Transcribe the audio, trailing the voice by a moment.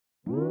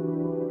Have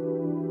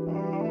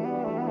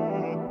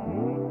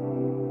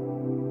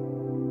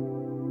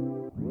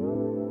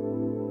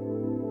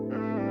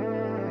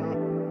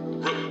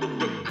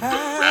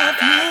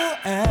you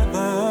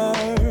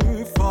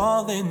ever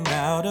fallen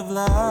out of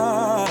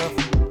love?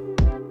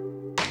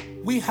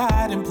 We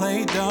hide and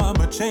play dumb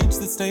or change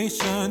the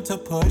station to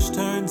push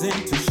turns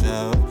into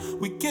shove.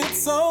 We get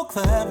so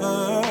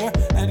clever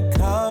at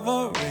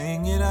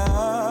covering it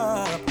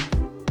up.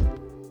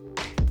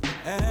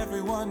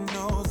 Everyone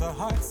knows our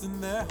hearts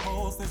in their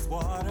holes. There's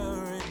water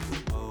in the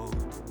boat.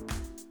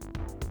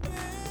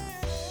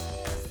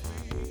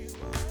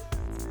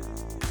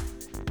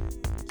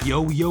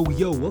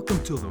 Yo,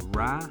 welcome to the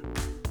Ride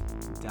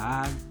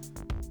Die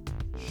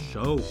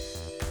Show.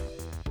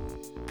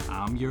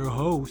 I'm your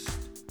host,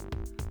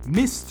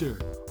 Mr.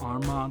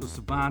 Armando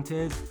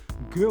Cervantes.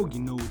 Girl,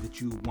 you know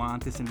that you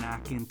want this, and I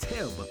can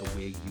tell by the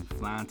way you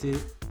flaunt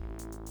it.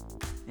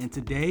 And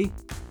today,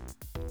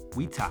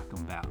 we talking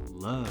about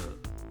love.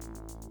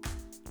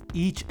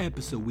 Each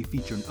episode, we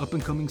feature an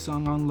up-and-coming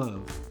song on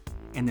love,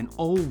 and then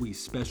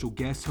always special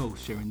guest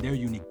hosts sharing their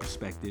unique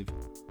perspective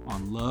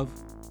on love,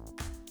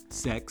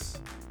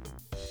 sex,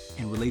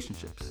 and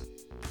relationships.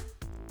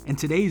 And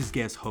today's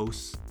guest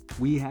hosts,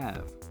 we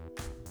have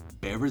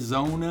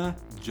Bearizona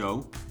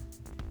Joe.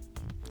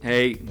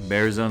 Hey,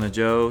 Bearizona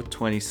Joe,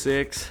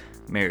 26,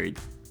 married.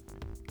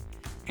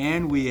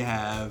 And we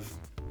have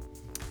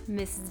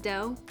Mrs.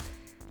 Doe,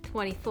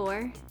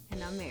 24,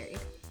 and I'm married.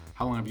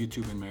 How long have you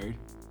two been married?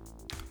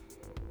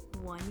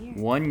 1 year.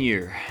 1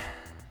 year.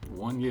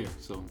 1 year,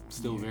 so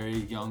still very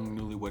young,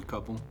 newlywed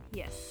couple.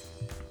 Yes.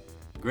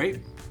 Great.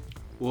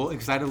 Well,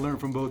 excited to learn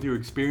from both your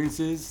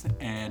experiences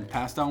and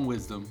pass down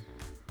wisdom.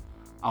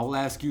 I will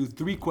ask you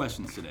 3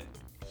 questions today.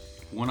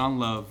 One on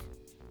love,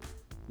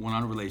 one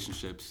on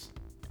relationships,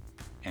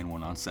 and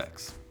one on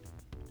sex.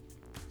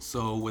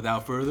 So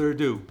without further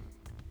ado,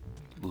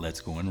 let's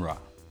go and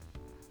rock.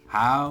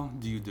 How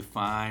do you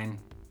define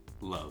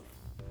love?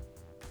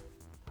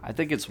 I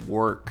think it's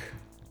work.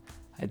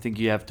 I think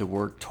you have to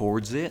work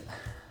towards it.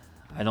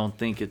 I don't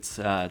think it's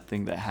a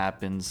thing that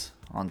happens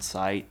on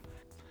sight.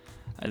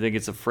 I think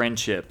it's a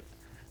friendship.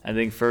 I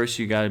think first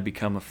you got to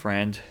become a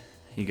friend.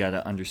 You got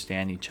to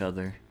understand each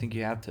other. I think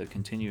you have to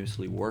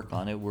continuously work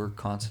on it. We're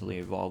constantly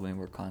evolving.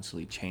 We're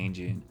constantly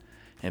changing.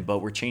 But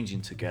we're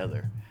changing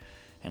together.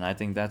 And I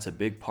think that's a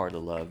big part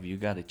of love. You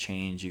got to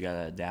change. You got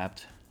to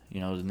adapt.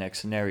 You know, the next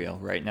scenario.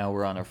 Right now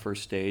we're on our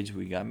first stage.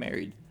 We got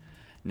married.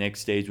 Next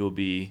stage will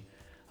be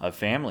a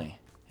family.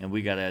 And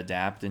we got to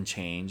adapt and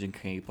change and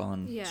keep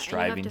on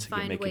striving to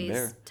make it better. And you have to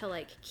find ways to,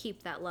 like,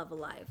 keep that love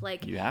alive.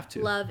 Like, you have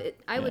to. Love,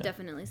 I would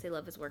definitely say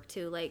love is work,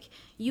 too. Like,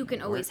 you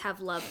can always have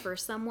love for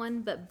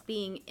someone, but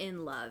being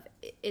in love,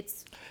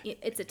 it's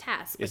a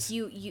task. It's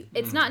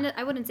not,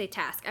 I wouldn't say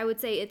task. I would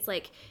say it's,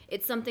 like,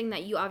 it's something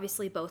that you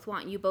obviously both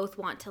want. You both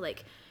want to,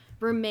 like,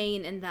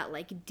 remain in that,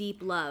 like,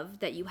 deep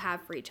love that you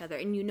have for each other.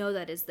 And you know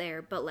that is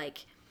there, but,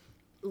 like,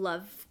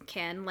 love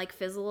can, like,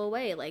 fizzle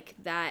away. Like,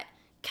 that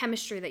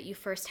chemistry that you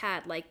first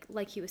had,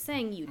 like he was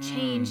saying, you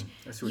change,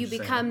 you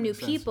become new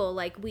people.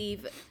 Like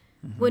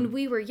when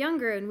we were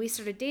younger and we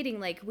started dating,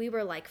 like we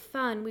were like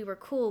fun, we were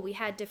cool, we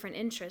had different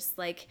interests,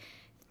 like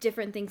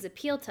different things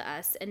appealed to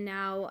us, and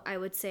now I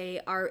would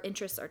say our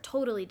interests are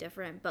totally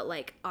different, but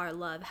like our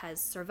love has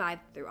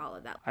survived through all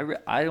of that.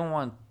 I don't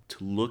want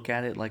to look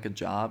at it like a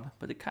job,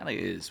 but it kind of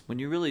is. When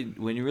you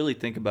really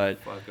think about it.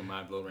 Fucking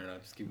mind blown right now.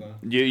 Just keep going.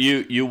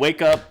 You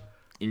wake up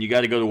and you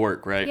got to go to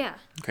work, right? Yeah.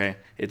 Okay.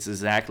 It's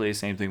exactly the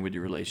same thing with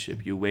your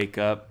relationship. You wake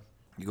up,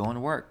 you're going to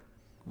work.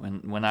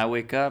 When I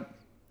wake up,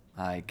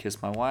 I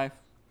kiss my wife,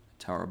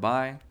 tell her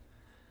bye.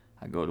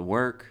 I go to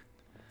work.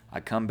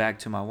 I come back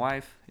to my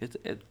wife.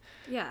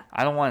 Yeah.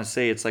 I don't want to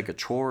say it's like a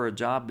chore or a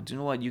job, but you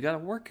know what? You got to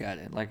work at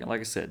it. Like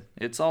I said,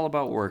 it's all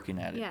about working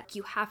at it. Yeah.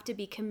 You have to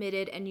be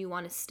committed and you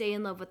want to stay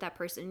in love with that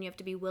person, and you have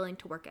to be willing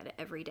to work at it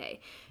every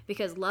day,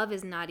 because love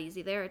is not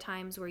easy. There are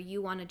times where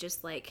you want to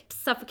just like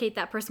suffocate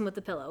that person with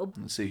the pillow.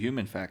 It's a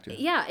human factor.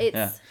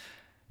 Yeah.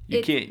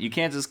 You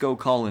can't just go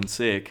call in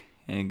sick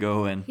and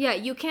go and... Yeah,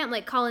 you can't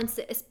like call in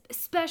sick,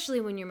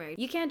 especially when you're married.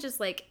 You can't just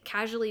like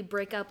casually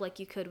break up like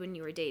you could when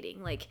you were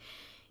dating. Like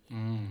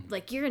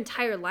your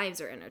entire lives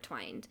are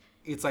intertwined.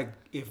 It's like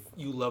if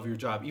you love your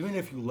job, even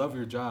if you love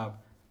your job,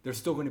 there's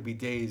still going to be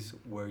days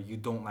where you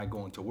don't like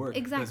going to work.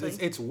 Exactly. Because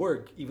it's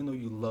work, even though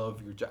you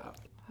love your job.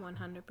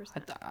 100%.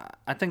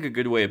 I think a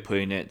good way of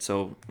putting it,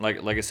 so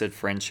like I said,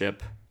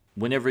 friendship.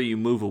 Whenever you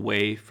move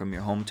away from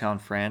your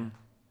hometown friend,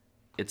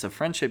 it's a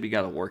friendship you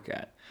got to work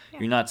at. Yeah.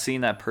 You're not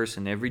seeing that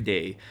person every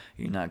day.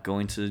 You're not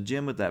going to the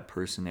gym with that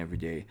person every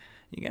day.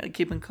 You got to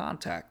keep in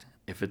contact.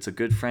 If it's a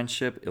good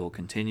friendship, it will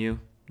continue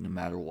no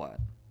matter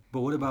what.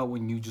 But what about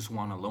when you just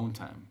want alone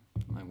time,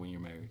 like when you're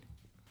married?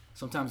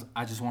 Sometimes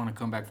I just want to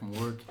come back from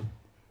work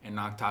and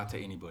not talk to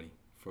anybody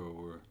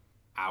for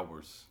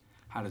hours.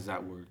 How does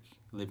that work,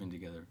 living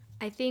together?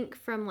 I think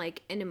from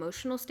like an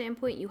emotional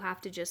standpoint, you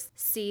have to just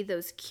see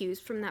those cues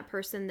from that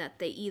person that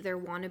they either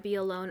want to be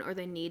alone or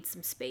they need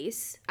some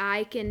space.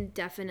 I can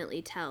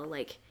definitely tell,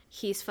 like,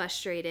 he's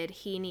frustrated,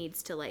 he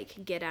needs to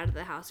like get out of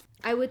the house.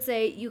 I would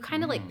say you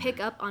kind of like pick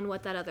up on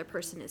what that other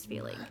person is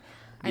feeling.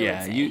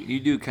 Yeah, you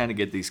do kind of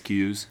get these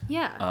cues.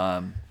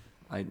 Yeah.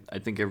 I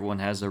think everyone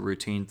has a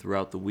routine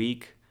throughout the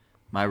week.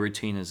 My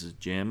routine is a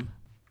gym.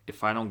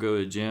 If I don't go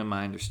to the gym,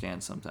 I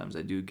understand sometimes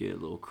I do get a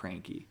little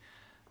cranky.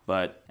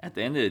 But at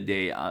the end of the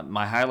day,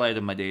 my highlight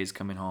of my day is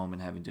coming home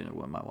and having dinner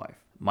with my wife.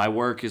 My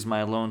work is my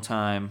alone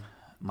time.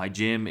 My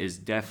gym is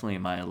definitely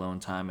my alone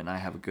time, and I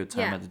have a good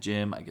time at the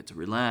gym. I get to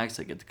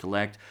relax. I get to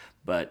collect.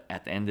 But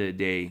at the end of the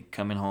day,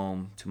 coming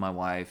home to my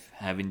wife,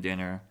 having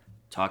dinner,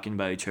 talking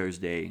about each other's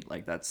day,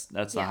 like that's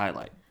the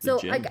highlight.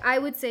 So like I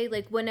would say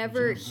like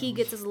whenever he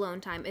gets his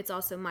alone time, it's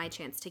also my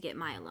chance to get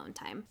my alone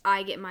time.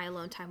 I get my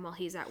alone time while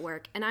he's at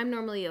work, and I'm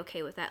normally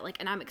okay with that. Like,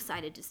 and I'm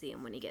excited to see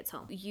him when he gets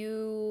home.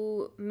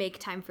 You make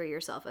time for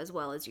yourself as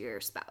well as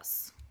your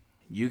spouse.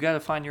 You got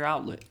to find your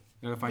outlet.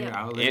 You gotta find your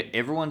outlet.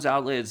 Everyone's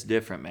outlet is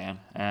different, man.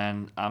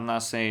 And I'm not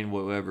saying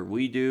whatever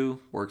we do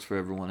works for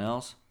everyone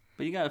else,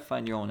 but you got to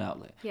find your own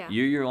outlet. Yeah.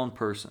 You're your own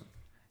person.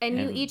 And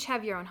you each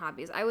have your own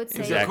hobbies. I would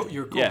say exactly.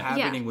 You're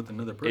cohabiting with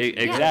another person.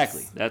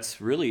 Exactly. Yes.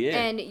 That's really it.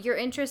 And your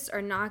interests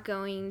are not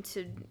going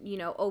to,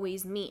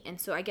 always meet.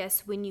 And so I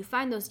guess when you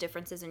find those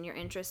differences in your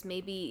interests,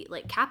 maybe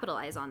like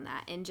capitalize on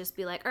that and just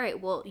be like, all right,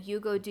 well,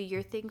 you go do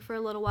your thing for a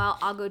little while.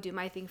 I'll go do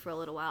my thing for a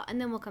little while. And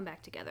then we'll come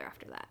back together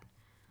after that.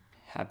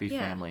 Happy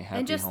family, happy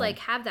and just home. like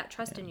have that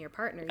trust in your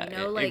partner,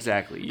 like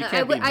exactly. You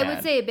can't be mad. I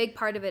would say a big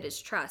part of it is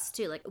trust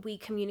too. Like we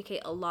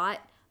communicate a lot,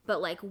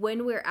 but like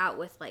when we're out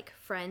with like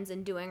friends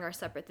and doing our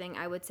separate thing,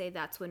 I would say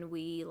that's when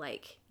we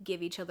like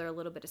give each other a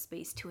little bit of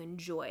space to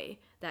enjoy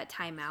that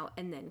time out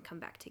and then come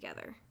back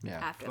together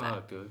after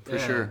that. Dude. For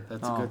sure.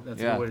 That's a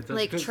good way to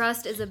like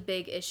trust is a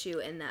big issue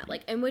in that,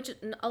 like, and which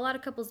a lot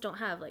of couples don't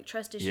have. Like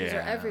trust issues are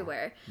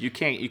everywhere. You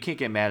can't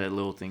get mad at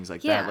little things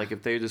like that. Like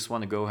if they just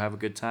want to go have a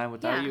good time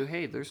without you,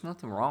 hey, there's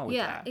nothing wrong with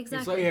that.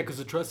 Exactly. It's like, because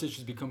the trust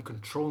issues become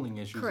controlling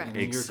issues. Correct.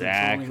 And you're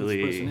controlling who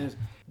this person is.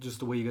 Just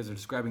the way you guys are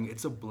describing it,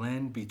 it's a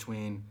blend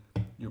between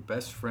your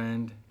best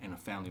friend and a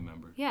family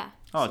member. Yeah.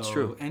 Oh, it's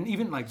true. And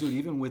even like, dude,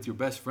 even with your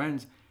best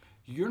friends,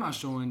 you're not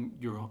showing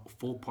your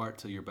full part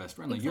to your best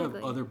friend. Like you have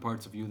other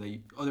parts of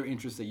you other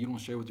interests that you don't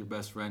share with your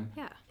best friend.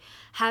 Yeah.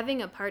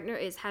 Having a partner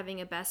is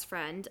having a best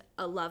friend,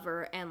 a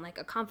lover, and like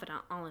a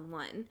confidant all in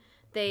one.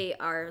 They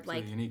are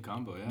like a unique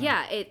combo,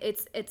 Yeah,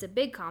 it's a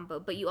big combo,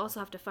 but you also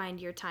have to find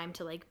your time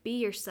to like be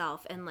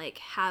yourself and like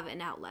have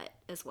an outlet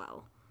as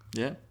well.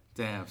 Yeah.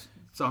 Damn.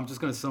 So I'm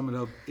just gonna sum it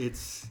up.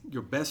 It's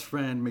your best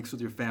friend mixed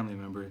with your family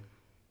member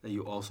that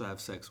you also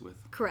have sex with.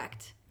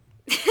 Correct.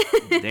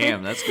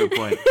 Damn, that's a good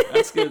point.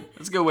 That's good.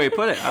 That's a good way to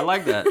put it. I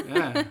like that.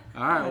 Yeah.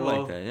 All right. I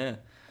like that. Yeah.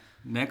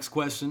 Next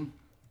question.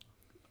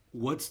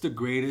 What's the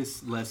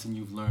greatest lesson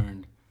you've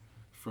learned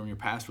from your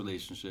past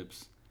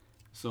relationships?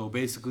 So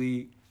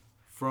basically,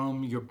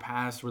 from your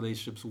past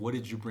relationships, what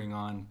did you bring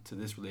on to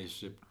this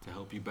relationship to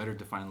help you better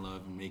define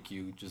love and make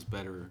you just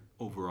better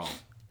overall?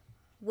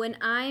 When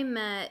I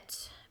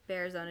met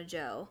Bearizona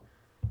Joe,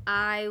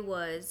 I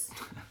was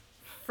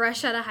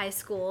fresh out of high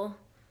school,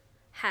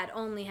 had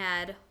only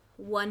had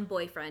one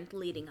boyfriend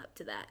leading up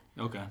to that.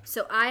 Okay.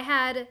 So I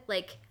had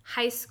like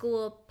high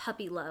school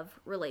puppy love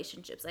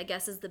relationships, I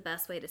guess is the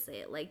best way to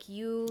say it. Like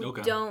you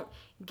don't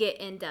get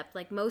in depth.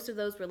 Like most of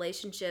those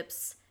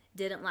relationships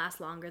didn't last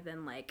longer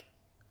than like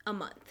a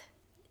month.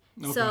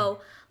 Okay.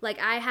 So like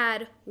I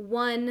had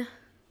one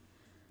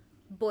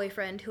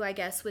boyfriend who I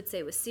guess would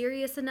say was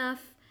serious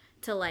enough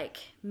to like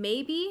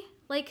maybe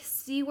like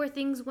see where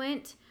things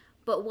went.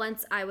 But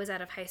once I was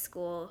out of high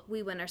school,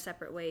 we went our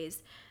separate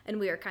ways,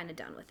 and we were kind of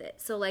done with it.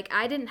 So, like,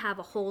 I didn't have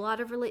a whole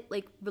lot of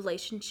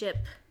relationship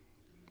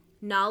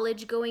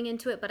knowledge going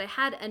into it, but I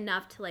had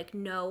enough to, like,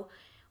 know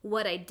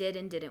what I did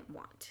and didn't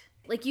want.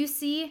 Like, you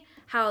see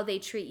how they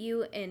treat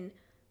you in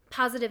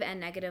positive and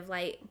negative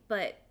light,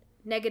 but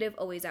negative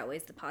always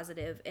outweighs the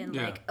positive. And,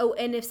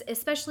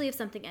 especially if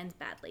something ends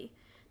badly,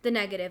 the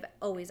negative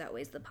always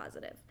outweighs the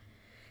positive.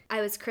 I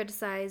was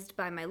criticized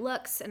by my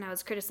looks, and I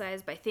was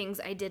criticized by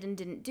things I did and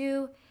didn't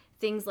do,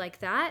 things like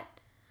that.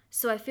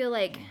 So I feel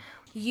like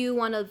you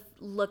want to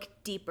look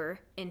deeper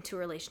into a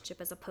relationship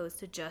as opposed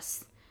to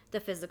just the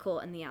physical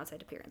and the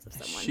outside appearance of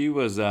someone. She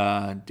was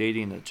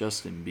dating a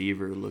Justin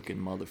Bieber looking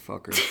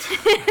motherfucker.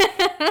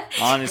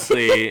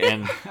 Honestly,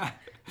 and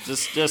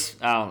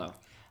just I don't know.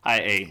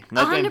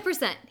 Nothing,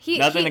 100%.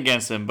 Nothing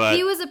against him, but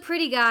he was a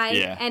pretty guy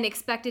and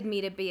expected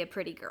me to be a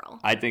pretty girl.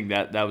 I think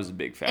that was a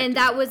big factor. And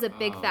that was a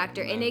big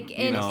factor. And it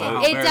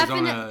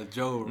definitely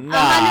Joe.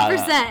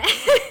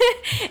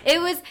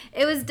 100%.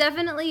 It was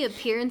definitely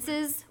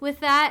appearances with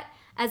that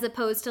as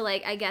opposed to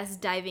like I guess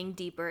diving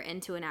deeper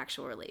into an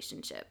actual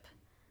relationship.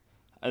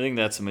 I think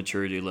that's a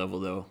maturity level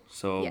though.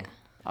 So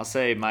I'll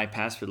say my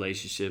past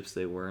relationships,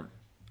 they weren't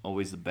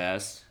always the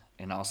best,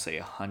 and I'll say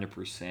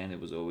 100% it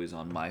was always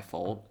on my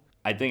fault.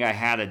 I think I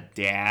had a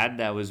dad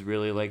that was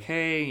really like,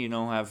 hey,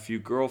 have a few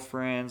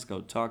girlfriends, go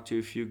talk to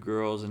a few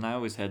girls. And I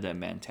always had that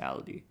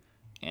mentality.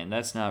 And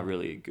that's not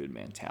really a good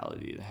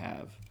mentality to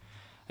have.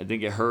 I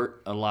think it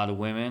hurt a lot of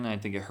women. I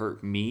think it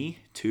hurt me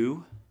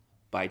too.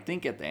 But I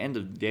think at the end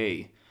of the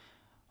day,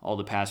 all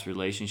the past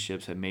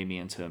relationships have made me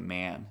into a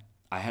man.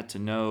 I had to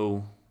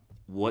know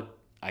what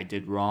I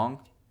did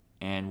wrong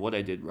and what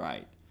I did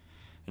right.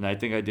 And I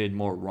think I did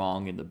more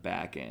wrong in the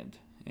back end.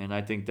 And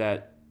I think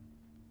that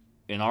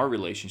in our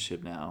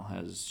relationship now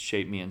has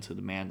shaped me into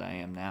the man that I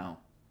am now.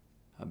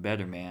 A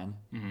better man.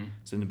 Mm-hmm.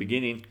 So in the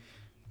beginning,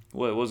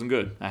 well, it wasn't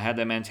good. I had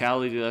that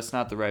mentality. That's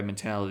not the right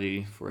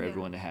mentality for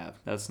everyone to have.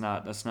 That's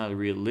not a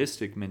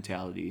realistic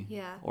mentality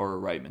or a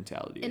right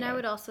mentality. And I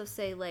would also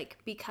say, like,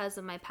 because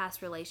of my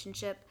past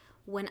relationship,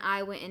 when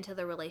I went into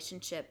the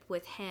relationship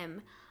with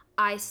him,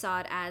 I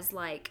saw it as,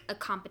 like, a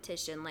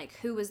competition. Like,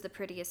 who was the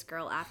prettiest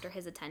girl after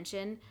his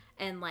attention?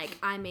 And, like,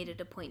 I made it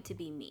a point to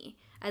be me.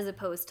 As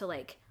opposed to,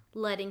 like,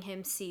 letting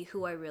him see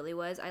who I really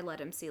was. I let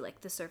him see,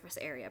 like, the surface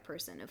area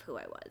person of who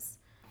I was.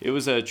 It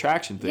was an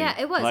attraction thing. Yeah,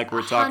 it was. Like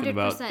we're talking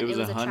about. It was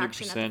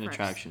 100%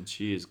 attraction.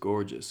 She is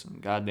gorgeous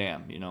and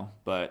goddamn,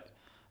 But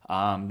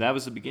that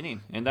was the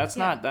beginning, and that's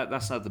not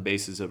the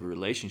basis of a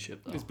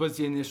relationship, though. But it's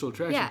the initial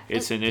attraction. Yeah,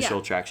 it's initial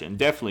attraction.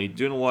 Definitely.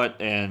 Do you know what?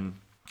 And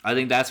I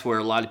think that's where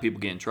a lot of people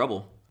get in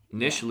trouble.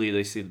 Initially,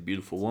 they see the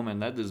beautiful woman.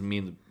 That doesn't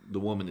mean the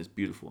woman is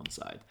beautiful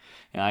inside.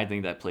 And I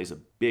think that plays a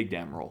big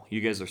damn role.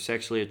 You guys are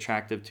sexually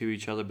attractive to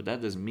each other, but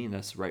that doesn't mean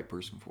that's the right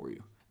person for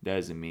you. That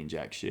doesn't mean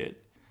jack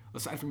shit.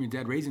 Aside from your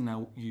dad raising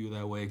you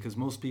that way, because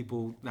most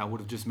people, that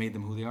would have just made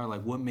them who they are.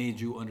 Like, what made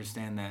you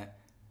understand that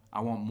I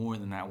want more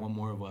than that? I want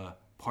more of a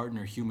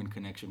partner-human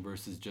connection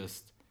versus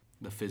just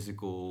the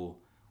physical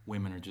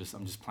women, or just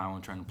I'm just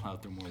trying to plow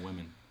through more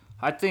women.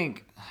 I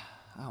think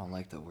I don't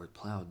like that word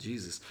plow,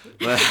 Jesus.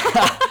 But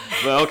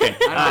okay.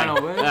 I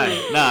don't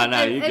know.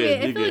 No, you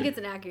good. I feel like it's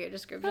an accurate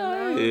description.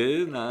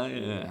 Okay.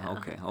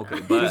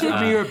 But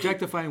you're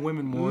objectifying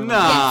women more.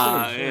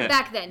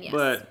 Back then, yes.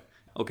 But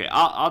okay,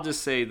 I'll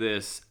just say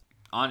this.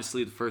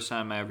 Honestly, the first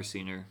time I ever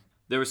seen her,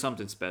 there was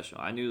something special.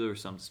 I knew there was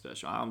something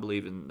special. I don't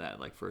believe in that,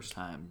 like, first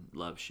time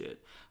love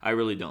shit. I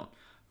really don't.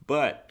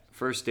 But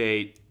first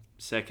date,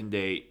 second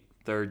date,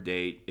 third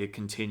date, it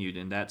continued,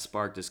 and that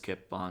spark just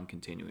kept on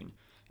continuing.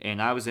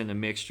 And I was in a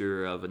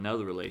mixture of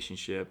another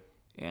relationship,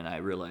 and I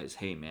realized,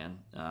 hey, man,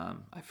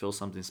 I feel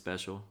something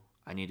special.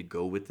 I need to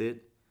go with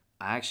it.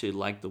 I actually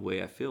like the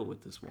way I feel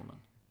with this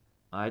woman.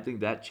 I think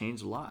that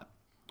changed a lot.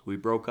 We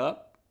broke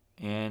up,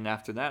 and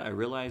after that, I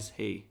realized,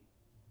 hey,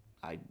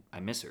 I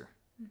miss her.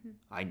 Mm-hmm.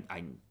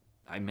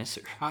 I miss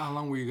her. How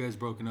long were you guys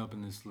broken up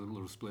in this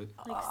little split?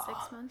 Like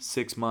 6 months?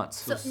 6 months.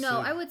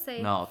 So, I would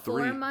say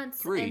 4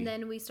 months, 3. and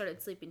then we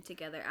started sleeping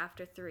together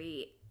after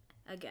 3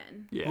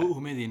 again. Yeah. Who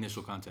made the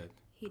initial contact?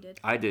 He did.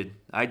 I did.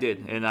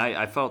 And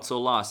I felt so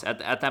lost.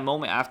 At that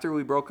moment, after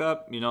we broke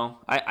up,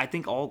 I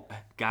think all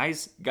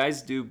guys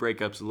do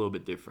breakups a little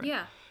bit different.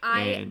 Yeah.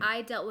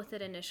 I dealt with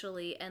it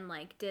initially and,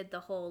 like, did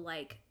the whole,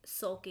 like,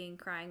 sulking,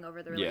 crying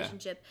over the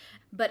relationship.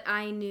 But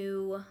I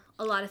knew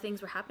a lot of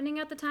things were happening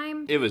at the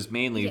time. It was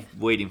mainly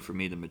waiting for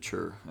me to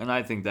mature. And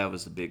I think that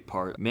was a big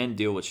part. Men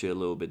deal with shit a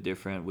little bit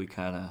different. We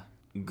kind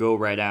of go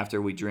right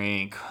after we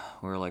drink.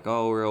 We're like,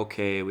 oh, we're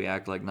okay. We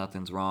act like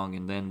nothing's wrong.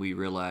 And then we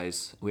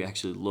realize we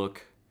actually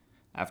look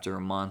after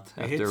a month,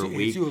 after a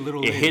week.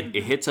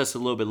 It hits us a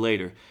little bit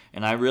later.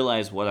 And I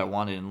realized what I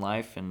wanted in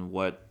life and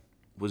what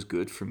was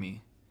good for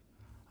me.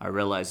 I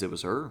realized it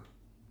was her.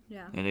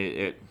 Yeah. And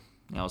it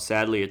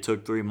sadly it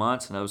took 3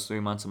 months, and that was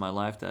 3 months of my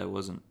life that I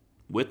wasn't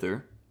with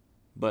her.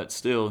 But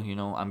still,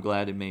 I'm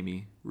glad it made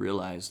me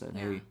realize that,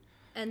 hey.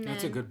 And then,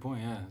 that's a good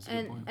point, yeah. That's a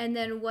good point. And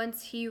then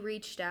once he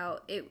reached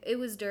out, it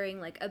was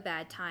during, like, a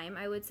bad time,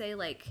 I would say.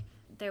 Like,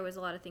 there was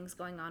a lot of things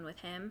going on with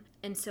him.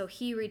 And so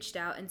he reached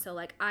out, and so,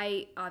 like,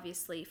 I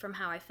obviously, from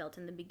how I felt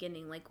in the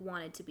beginning, like,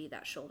 wanted to be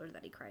that shoulder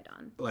that he cried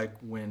on. Like,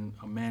 when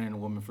a man and a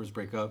woman first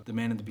break up, the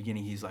man in the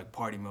beginning, he's, like,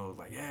 party mode,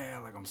 like, yeah,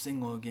 like, I'm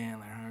single again,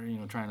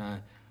 like,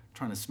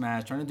 trying to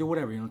smash, trying to do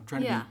whatever,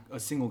 trying to be a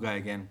single guy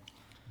again.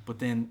 But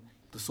then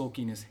the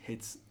sulkiness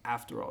hits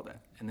after all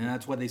that. And then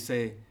that's why they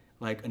say,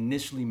 like,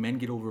 initially men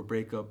get over a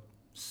breakup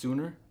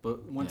sooner,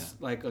 but once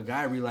like a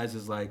guy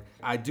realizes, like,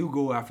 I do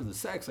go after the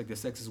sex, like, the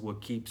sex is what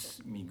keeps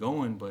me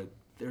going, but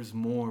there's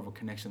more of a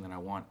connection that I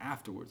want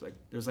afterwards. Like,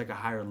 there's, like, a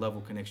higher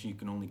level connection you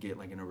can only get,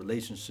 like, in a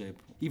relationship.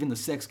 Even the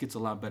sex gets a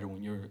lot better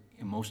when you're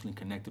emotionally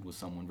connected with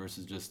someone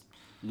versus just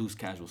loose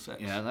casual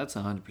sex. Yeah, that's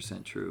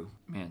 100% true.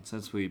 Man,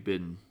 since we've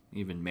been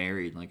even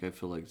married, like, I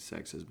feel like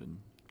sex has been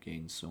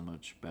getting so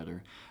much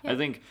better. Yeah. I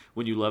think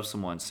when you love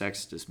someone,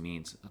 sex just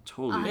means a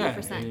totally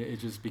 100%. It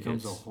just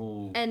becomes a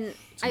whole... And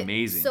it's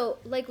amazing. So,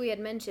 like we had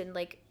mentioned,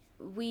 like,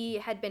 we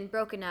had been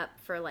broken up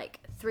for, like,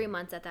 3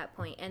 months at that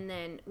point, and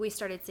then we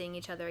started seeing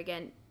each other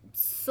again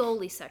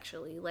solely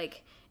sexually.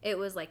 Like, it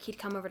was like he'd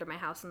come over to my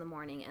house in the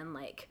morning and,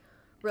 like,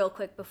 real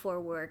quick before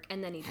work,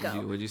 and then he'd go.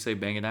 Would you say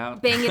bang it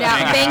out? Bang it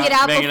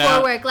out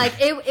before work. Like,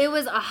 it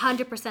was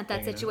 100%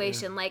 that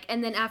situation. Like,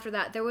 and then after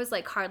that, there was,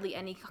 like, hardly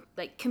any,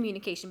 like,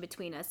 communication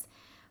between us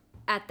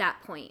at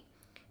that point.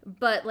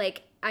 But,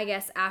 like, I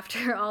guess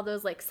after all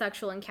those, like,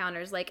 sexual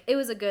encounters, like, it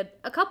was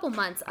a couple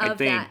months of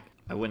that.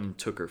 I went and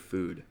took her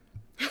food.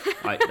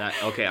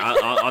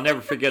 I'll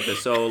never forget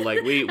this. So,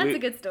 like, that's a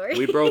good story.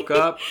 We broke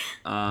up.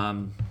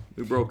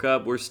 we broke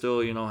up. We're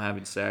still,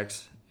 having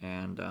sex.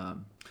 And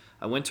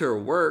I went to her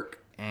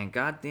work, and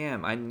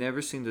goddamn, I'd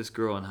never seen this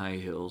girl in high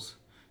heels.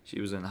 She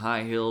was in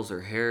high heels.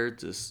 Her hair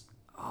just,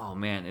 oh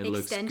man, it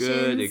looks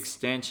good.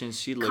 Extensions.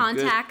 She looked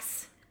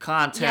Contacts. good.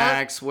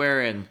 Contacts. Yep.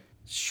 Wearing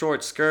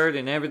short skirt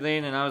and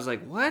everything. And I was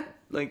like, what?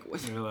 Like,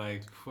 what? You're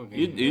like,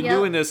 fucking. You're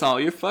doing this all.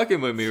 You're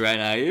fucking with me right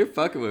now.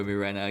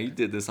 You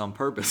did this on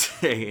purpose.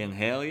 And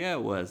hell yeah,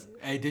 it was.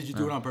 Hey, did you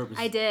do it on purpose?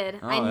 I did.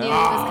 I knew he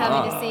was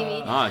coming to see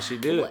me. Oh, she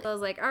did it. So I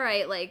was like, all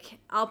right, like,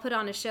 I'll put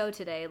on a show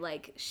today.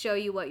 Like, show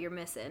you what you're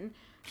missing.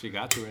 She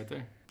got you right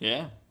there.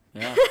 Yeah,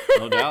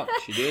 no doubt.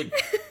 She did.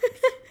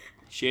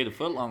 She ate a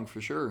foot long for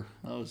sure.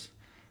 That was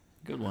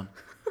a good one.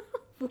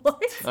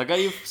 What? I got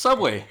you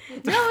Subway.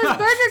 No, it was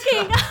Burger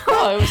King.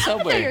 Oh, it was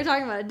Subway. I thought you were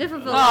talking about a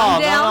different foot No.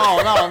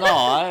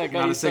 I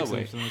got you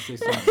Subway.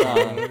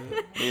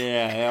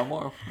 Yeah,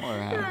 more. All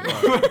right.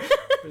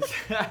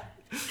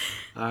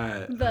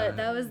 But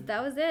that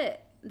was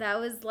it. That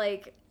was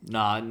like.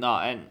 No,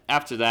 and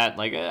after that,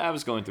 like, I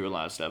was going through a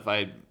lot of stuff.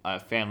 A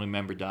family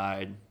member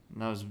died,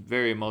 and I was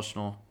very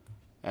emotional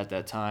at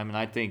that time, and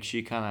I think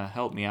she kind of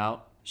helped me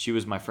out. She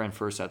was my friend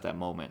first at that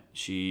moment.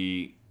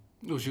 She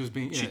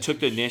took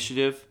the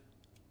initiative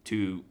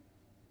to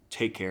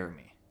take care of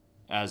me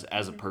as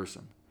a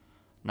person,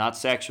 not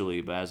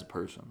sexually, but as a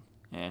person,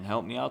 and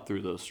help me out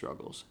through those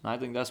struggles. And I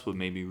think that's what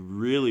made me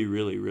really,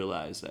 really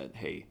realize that,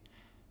 hey,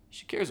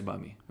 she cares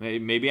about me.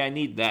 Maybe I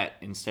need that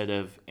instead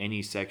of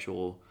any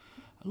sexual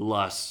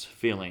lust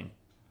feeling.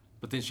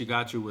 But then she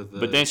got you with.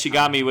 But then she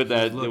got me with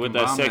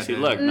that sexy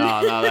look.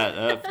 No,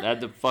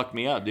 that fucked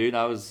me up, dude.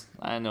 I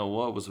didn't know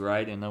what was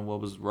right and then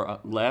what was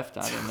left.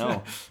 I didn't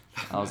know.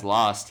 I was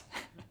lost.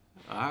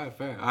 All right,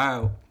 fair.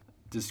 All right,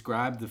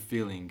 describe the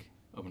feeling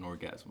of an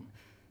orgasm.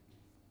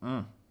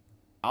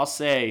 I'll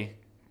say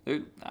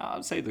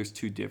there's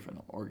two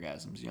different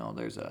orgasms.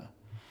 There's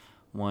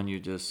one you're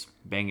just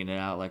banging it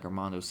out, like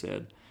Armando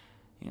said.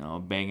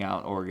 Bang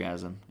out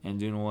orgasm,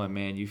 and you know what,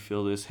 man? You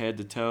feel this head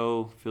to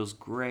toe, feels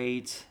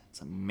great. It's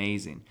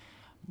amazing.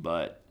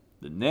 But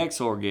the next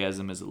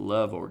orgasm is a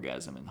love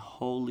orgasm, and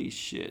holy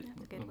shit.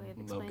 That's a good way of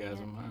explaining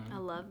it. A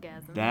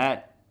lovegasm.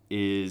 That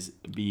is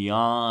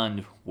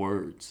beyond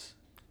words.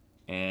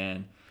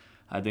 And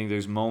I think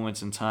there's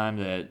moments in time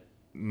that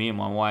me and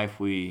my wife,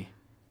 we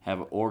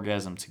have an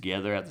orgasm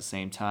together at the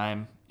same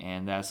time,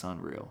 and that's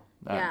unreal.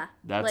 That's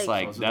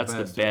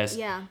the best.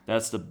 Yeah.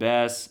 That's the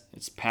best.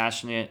 It's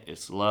passionate.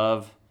 It's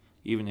love.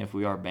 Even if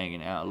we are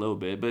banging out a little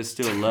bit, but it's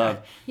still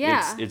love.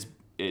 Yeah.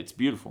 It's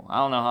beautiful. I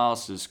don't know how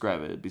else to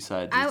describe it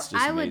besides it's just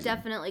amazing. Would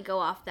definitely go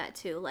off that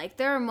too. Like,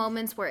 there are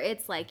moments where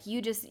it's like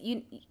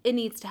it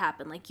needs to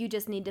happen. Like, you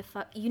just need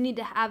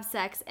to have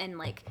sex and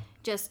like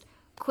just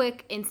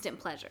quick instant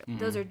pleasure. Mm-hmm.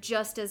 Those are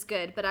just as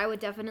good, but I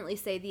would definitely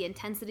say the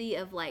intensity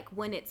of like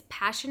when it's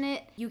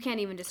passionate, you can't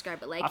even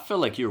describe it. Like, I feel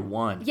like you're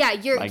one. Yeah,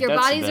 your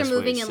bodies are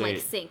moving in like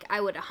sync. I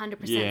would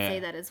 100% say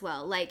that as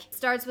well. Like,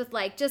 starts with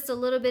like just a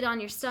little bit on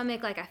your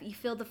stomach, like you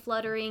feel the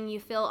fluttering, you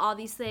feel all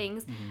these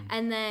things,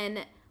 and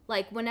then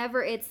like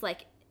whenever it's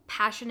like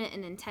passionate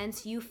and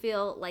intense, you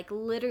feel like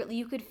literally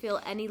you could feel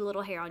any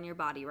little hair on your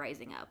body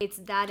rising up. It's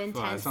that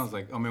intense. Well, it sounds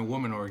like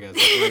women orgasms.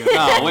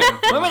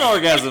 Women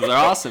orgasms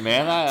are awesome,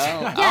 man.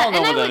 I don't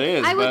know what that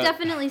is. I would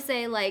definitely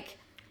say like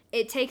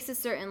it takes a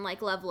certain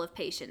like level of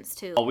patience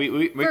too.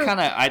 We kind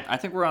of I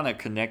think we're on a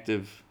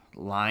connective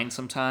line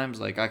sometimes.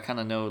 Like, I kind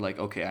of know, like,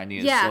 okay, I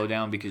need to slow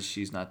down because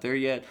she's not there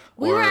yet.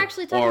 We were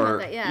actually talking about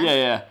that, yeah.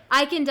 Yeah.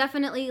 I can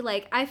definitely,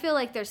 like, I feel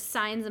like there's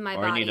signs in my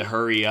body. Or I need to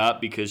hurry up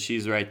because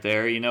she's right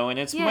there, and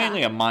it's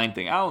mainly a mind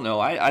thing. I don't know.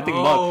 I think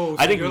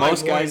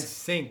most guys,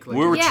 sync,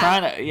 like,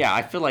 trying to,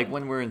 I feel like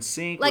when we're in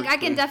sync. Like, I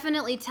can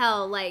definitely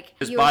tell, like,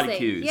 there's body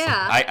cues.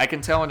 Yeah. I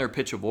can tell in her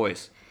pitch of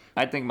voice.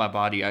 I think my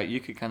body,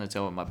 you could kind of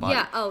tell with my body.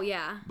 Yeah, oh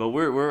yeah. But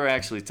we're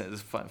actually, this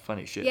is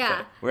funny shit.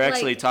 Yeah. We're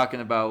actually talking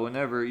about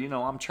whenever,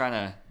 I'm trying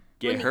to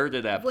get her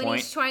to that point. When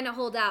he's trying to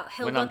hold out,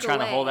 he'll look away. When I'm trying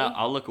to hold out,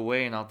 I'll look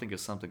away and I'll think of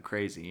something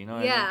crazy. You know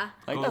what I mean?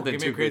 Like, nothing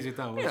give me a crazy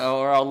thought.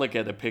 Or I'll look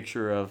at a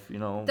picture of,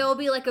 There'll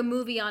be like a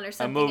movie on or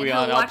something.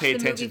 I'll pay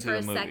attention to the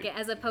movie for a second,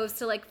 as opposed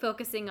to like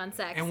focusing on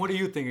sex. And what do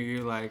you think? Are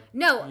you like?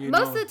 No,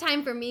 most of the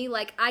time for me,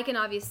 like, I can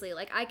obviously,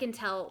 like, I can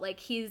tell, like,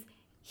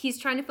 he's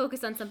trying to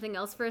focus on something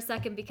else for a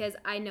second because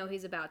I know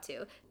he's about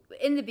to.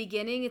 In the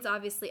beginning, it's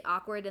obviously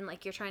awkward and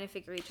like you're trying to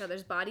figure each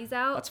other's bodies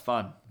out. That's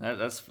fun.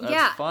 That's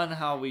fun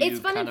how we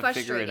kind of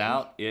figure it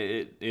out.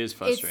 It is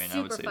frustrating. It's super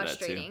I would say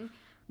frustrating. That too.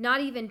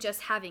 Not even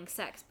just having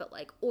sex, but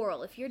like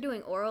oral. If you're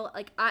doing oral,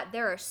 like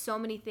there are so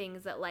many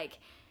things that like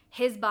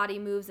his body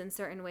moves in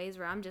certain ways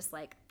where I'm just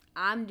like,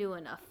 I'm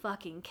doing a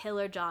fucking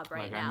killer job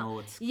right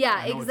now.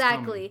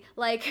 Exactly.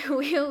 Like,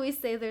 we always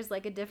say there's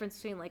like a difference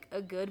between like a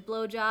good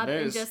blowjob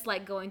and just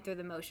like going through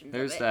the motions.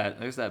 There's that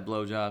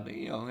blowjob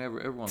that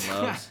everyone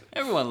loves.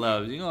 Everyone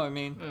loves. You know what I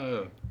mean?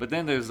 But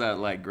then there's that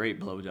like great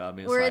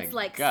blowjob. Where it's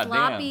like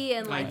sloppy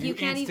and like you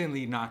can't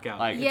instantly knock out.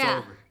 Like, it's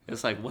over.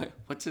 It's like,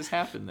 what just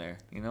happened there?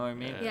 You know what I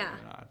mean? Yeah,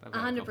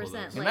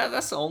 100%. And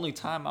that's the only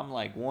time I'm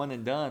like one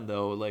and done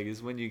though. Like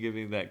is when you give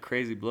me that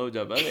crazy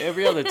blowjob.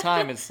 Every other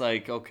time it's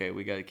like, okay,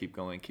 we got to keep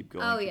going, keep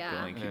going.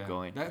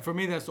 For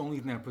me, that's the only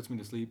thing that puts me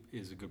to sleep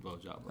is a good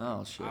blowjob. Like,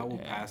 oh shit! I will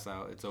pass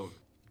out. It's over.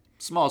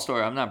 Small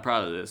story. I'm not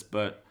proud of this,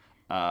 but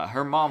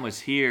her mom was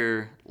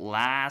here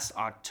last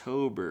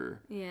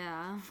October.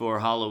 Yeah. For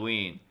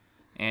Halloween.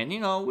 And,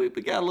 you know, we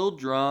got a little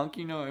drunk,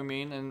 you know what I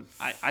mean? And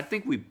I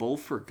think we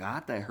both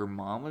forgot that her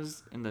mom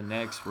was in the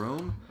next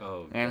room.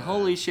 Oh, and God.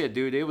 Holy shit,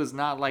 dude, it was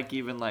not like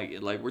even like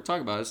we're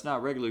talking about, it's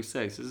not regular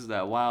sex. This is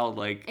that wild,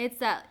 like... It's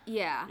that,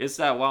 yeah. It's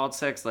that wild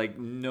sex, like,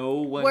 no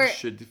one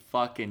should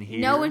fucking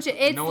hear. No one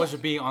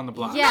should be on the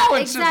block. Yeah, no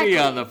one should be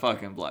on the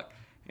fucking block.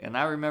 And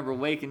I remember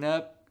waking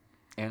up,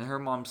 and her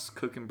mom's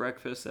cooking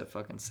breakfast at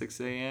fucking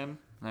 6 a.m.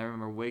 And I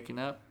remember waking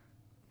up,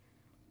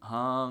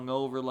 hung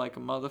over like a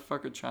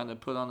motherfucker trying to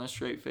put on a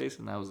straight face,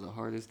 and that was the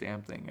hardest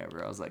damn thing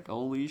ever. I was like,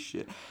 holy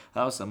shit.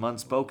 That was some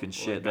unspoken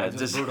shit that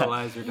just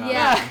brutalized her daughter.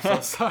 Yeah. I'm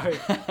so sorry.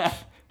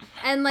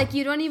 And like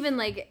you don't even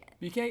like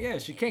she can't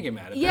get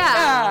mad at that.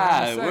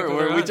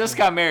 Yeah. We just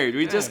got married.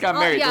 We just got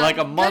married like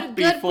a month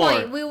before. Good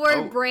point. We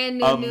were brand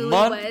new newlyweds.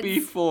 A month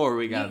before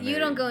we got married. You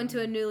don't go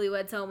into a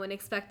newlywed's home and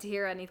expect to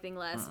hear anything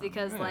less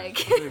because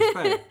like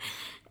I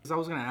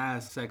was gonna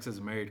ask sex as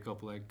a married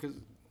couple, like, because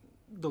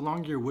the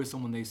longer you're with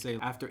someone, they say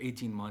after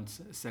 18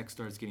 months, sex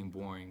starts getting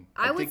boring.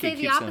 I would say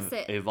the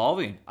opposite.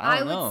 Evolving.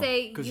 I would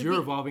say because you're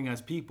evolving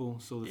as people,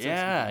 so the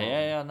sex no.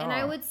 And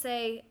I would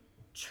say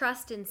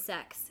trust in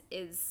sex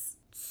is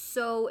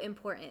so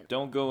important.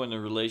 Don't go in a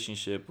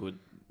relationship with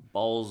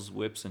balls,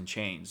 whips, and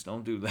chains.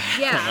 Don't do that.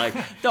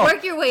 Yeah. don't.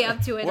 Work your way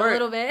up to it a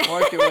little bit.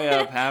 Work your way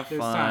up. Have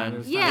fun.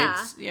 There's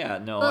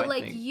time. But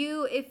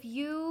if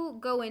you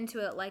go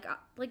into it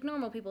like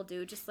normal people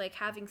do, just like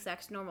having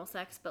sex, normal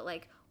sex, but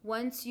like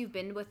once you've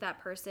been with that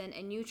person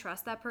and you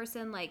trust that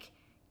person, like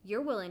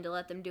you're willing to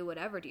let them do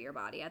whatever to your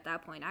body at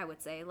that point. I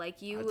would say,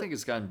 like you. I think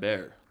it's gotten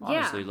better.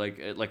 Honestly, like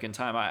in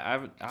time, I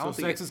don't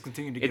think sex has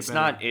continued to get better. It's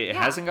not. It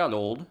hasn't got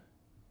old.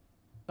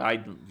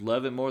 I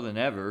love it more than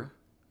ever.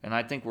 And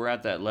I think we're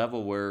at that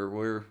level where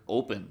we're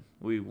open.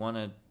 We want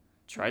to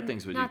try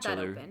things with each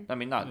other. Open. I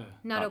mean, not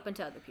open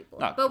to other people,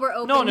 but we're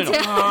open. No,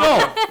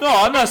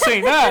 I'm not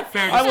saying that.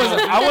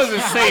 I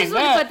wasn't saying that.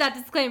 I just put that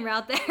disclaimer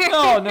out there.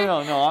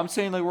 No. I'm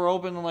saying like we're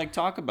open to like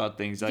talk about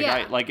things. Like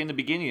yeah. like in the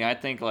beginning, I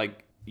think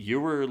like you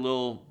were a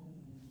little.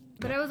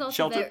 But I was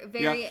also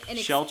very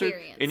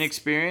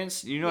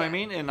inexperienced. You know what I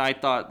mean? And I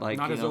thought like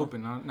not as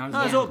open. Not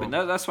as open.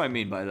 That's what I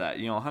mean by that.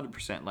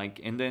 100%.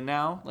 Like, and then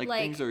now like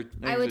things are.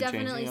 I would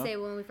definitely say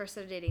when we first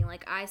started dating,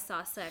 like I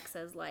saw sex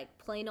as like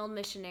plain old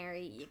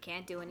missionary. You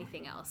can't do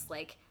anything else.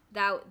 Like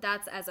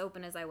that's as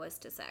open as I was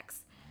to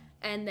sex.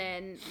 And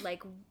then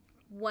like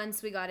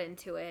once we got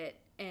into it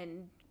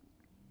and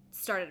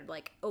started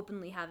like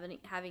openly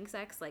having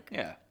sex, like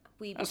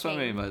that's what I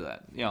mean by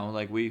that.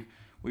 Like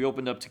we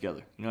opened up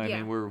together. You know what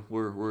I mean?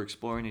 We're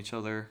exploring each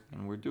other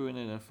and we're doing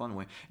it in a fun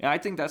way. And I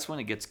think that's when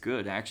it gets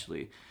good,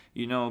 actually.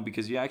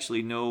 Because you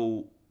actually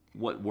know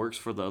what works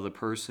for the other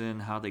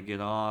person, how they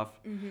get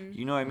off. Mm-hmm.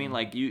 You know what I mean?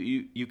 Like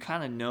you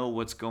kind of know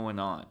what's going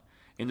on.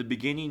 In the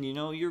beginning,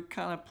 you're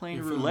kind of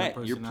playing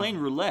roulette. You're playing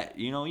roulette.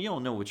 You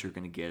don't know what you're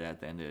going to get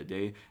at the end of the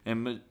day.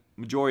 And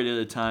majority of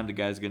the time, the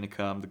guy's going to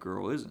come, the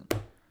girl isn't.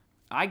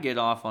 I get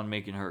off on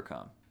making her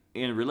come.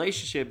 In a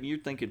relationship, you're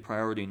thinking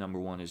priority number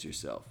one is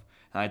yourself.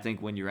 And I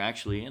think when you're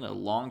actually in a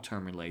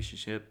long-term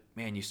relationship,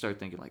 man, you start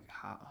thinking like,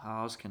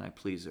 how else can I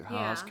please her?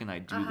 How else can I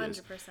do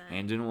 100%. This?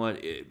 And you know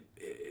what? It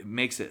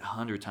makes it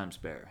 100 times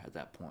better at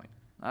that point.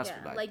 That's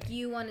what I think.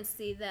 You want to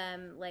see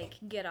them like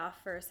get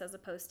off first as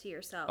opposed to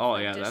yourself. Oh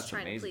like, yeah, just that's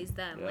trying amazing. to please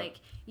them. Yeah. Like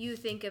you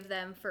think of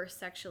them first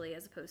sexually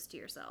as opposed to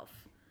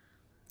yourself.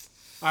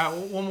 All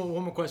right, one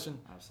more question.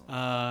 Absolutely.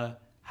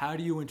 How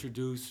do you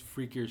introduce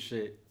freakier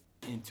shit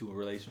into a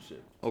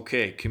relationship?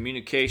 Okay,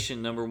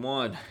 communication number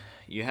one.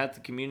 You have to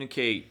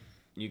communicate.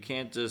 You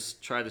can't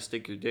just try to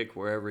stick your dick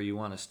wherever you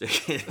want to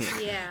stick it.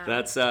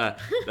 Yeah.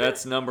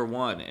 That's number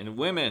one. And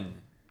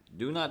women,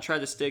 do not try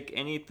to stick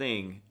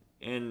anything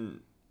in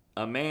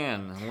a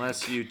man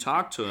unless you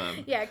talk to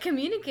him. Yeah,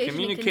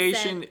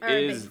 communication and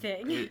is a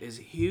big thing. is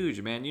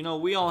huge, man.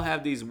 We all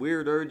have these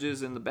weird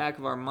urges in the back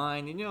of our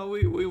mind, and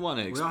we want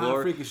to explore. We all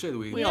have freaky shit.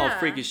 We all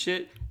freaky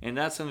shit, and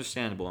that's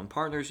understandable. And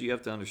partners, you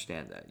have to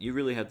understand that. You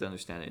really have to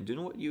understand it. And do you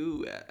know what?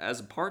 You, as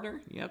a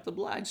partner, you have to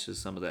oblige to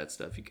some of that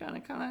stuff. You kind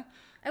of.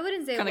 I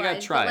wouldn't say oblige,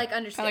 gotta try. But like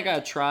understand. Kind of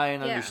gotta try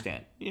and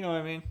understand. You know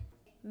what I mean?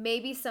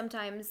 Maybe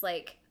sometimes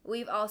like.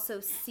 We've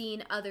also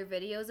seen other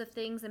videos of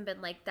things and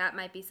been like, that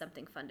might be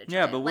something fun to try.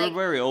 Yeah, but we're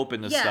very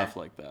open to stuff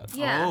like that.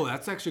 Yeah. Oh,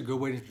 that's actually a good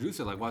way to introduce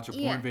it. Like, watch a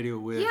porn video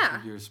with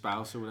your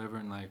spouse or whatever,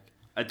 and like,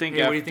 I think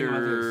hey,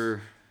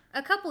 after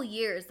a couple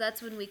years,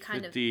 that's when we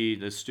kind of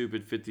the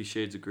stupid 50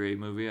 Shades of Grey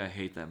movie. I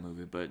hate that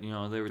movie, but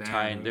they were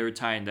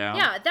tying down.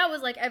 Yeah, that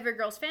was like every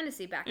girl's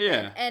fantasy back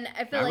then. And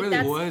I feel like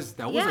that was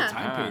a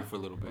time period for a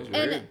little bit.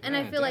 And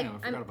I feel like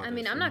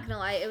I'm not gonna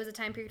lie, it was a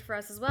time period for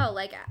us as well.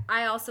 Like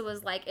I also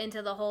was like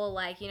into the whole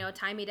like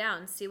tie me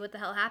down, see what the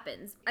hell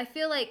happens. I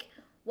feel like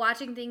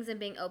watching things and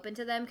being open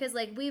to them, because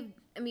like we've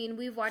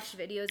watched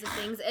videos of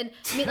things and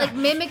like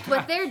mimicked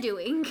what they're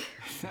doing.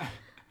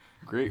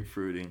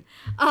 Grapefruiting.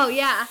 Oh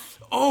yeah.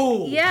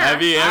 Oh yeah.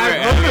 Have you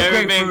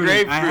ever been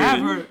grapefruited? I have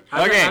heard.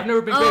 Okay. I've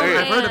never been grapefruited.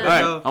 I've heard of it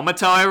though. I'm gonna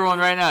tell everyone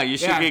right now. You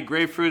should get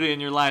grapefruited in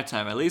your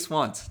lifetime at least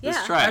once.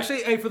 Just try it.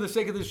 Actually, hey, for the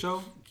sake of the show,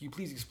 can you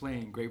please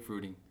explain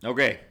grapefruiting?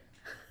 Okay.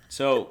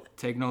 So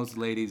take notes,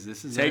 ladies.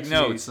 This is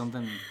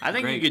something. I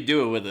think you could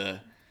do it with an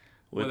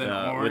orange.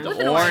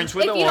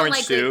 With an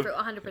orange too.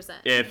 100%.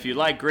 If you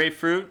like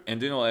grapefruit,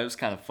 and it was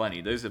kind of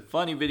funny. There's a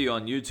funny video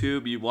on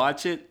YouTube. You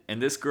watch it,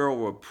 and this girl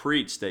will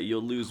preach that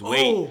you'll lose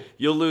weight. Oh.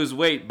 You'll lose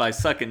weight by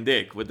sucking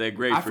dick with that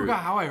grapefruit. I forgot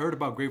how I heard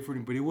about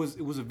grapefruiting, but it was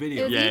a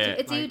video.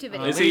 It's a YouTube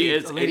video. It's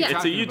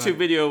a YouTube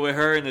video with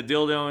her and the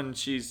dildo, and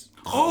she's.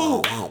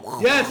 Oh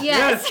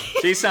yes.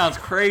 She sounds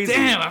crazy.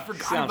 Damn, I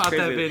forgot about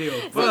that video.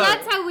 So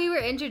that's how we were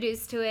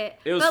introduced to it.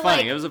 It was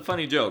funny. It was a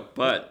funny joke,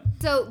 but.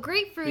 So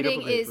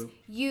grapefruiting is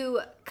you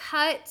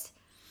cut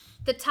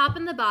the top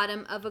and the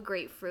bottom of a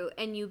grapefruit,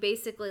 and you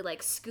basically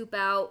like scoop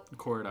out.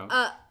 Core it out.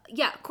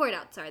 Core it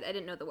out. Sorry, I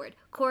didn't know the word.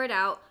 Core it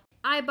out,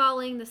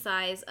 eyeballing the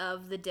size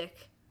of the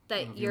dick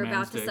that you're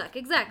about to suck.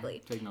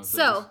 Exactly. Take notes,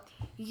 so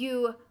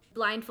you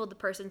blindfold the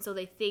person so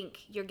they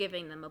think you're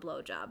giving them a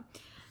blowjob.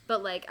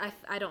 But like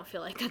I don't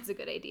feel like that's a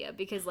good idea,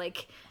 because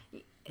like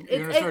you're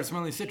gonna start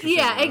smelling citrus.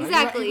 Yeah,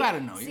 exactly. You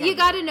gotta know. You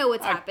gotta know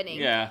what's happening.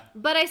 Yeah.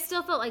 But I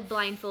still felt like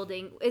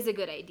blindfolding is a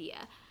good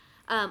idea.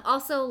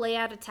 Also, lay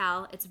out a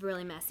towel. It's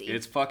really messy.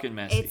 It's fucking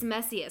messy. It's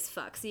messy as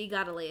fuck. So you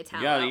gotta lay a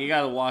towel. out. You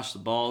gotta wash the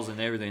balls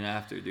and everything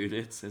after, dude.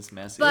 It's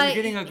messy. But you're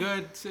getting a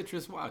good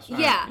citrus wash.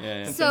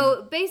 Yeah.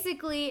 So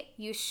basically,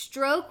 you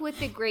stroke with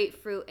the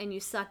grapefruit and you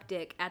suck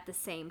dick at the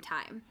same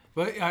time.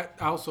 But I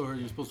also heard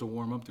you're supposed to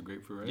warm up the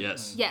grapefruit, right?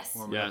 Yes.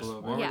 Warm it up a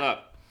little bit. Warm it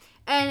up.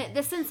 And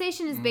the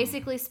sensation is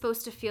basically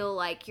supposed to feel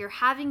like you're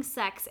having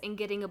sex and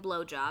getting a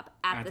blowjob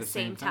at the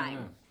same time.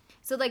 Yeah.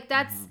 So like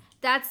that's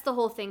the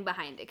whole thing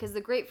behind it, because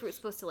the grapefruit's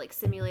supposed to like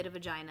simulate a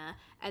vagina,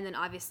 and then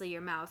obviously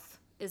your mouth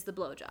is the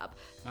blowjob.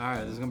 All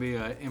right, there's gonna be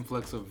an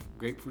influx of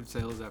grapefruit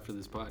sales after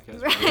this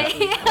podcast.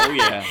 Right?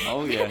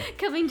 Oh yeah.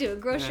 Coming to a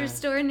grocery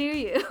store near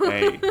you.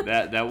 Hey,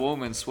 that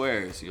woman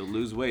swears you'll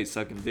lose weight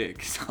sucking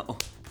dick, so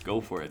go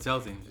for it. It's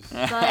healthy.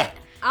 But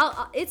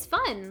it's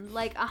fun.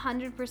 Like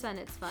 100%,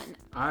 it's fun.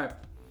 All right.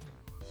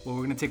 Well,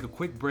 we're gonna take a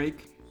quick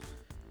break.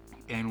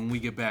 And when we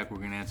get back, we're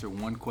going to answer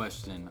one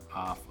question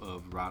off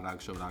of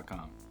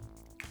rawdogshow.com.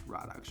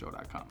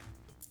 rawdogshow.com.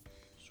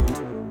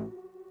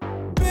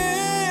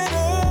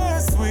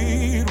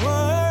 Bittersweet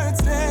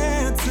words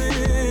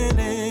dancing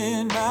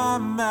in my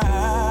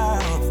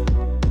mouth,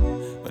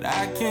 but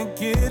I can't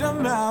get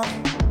them out.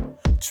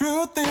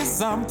 Truth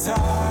is, I'm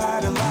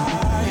tired of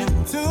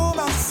lying to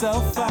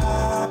myself.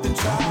 I've been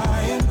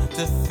trying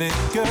to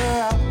figure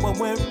out what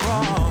went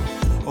wrong,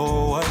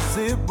 or was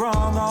it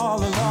wrong all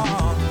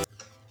along?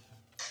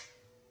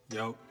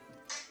 Yo,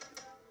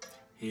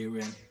 here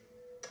in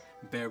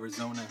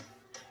Bearizona,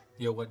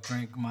 yo, I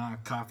drink my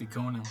coffee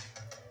Kona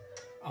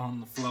on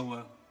the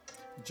floor.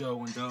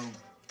 Joe and Doe,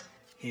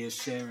 here's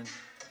Sharon,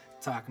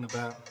 talking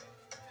about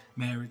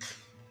marriage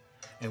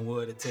and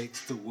what it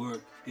takes to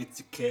work. It's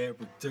a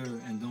character,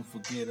 and don't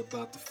forget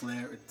about the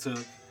flair it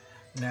took.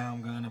 Now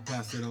I'm gonna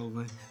pass it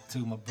over to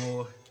my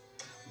boy,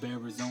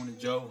 Bearizona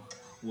Joe.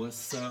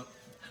 What's up?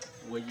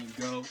 Where you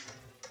go?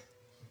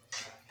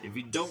 If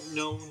you don't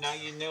know, now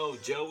you know.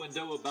 Joe and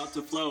Doe about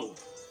to flow.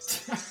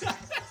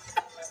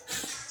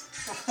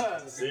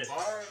 That's it.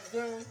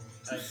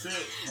 That's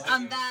it.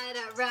 I'm bad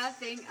at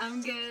rapping.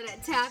 I'm good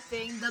at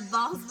tapping the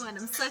balls when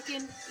I'm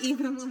sucking,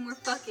 even when we're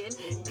fucking.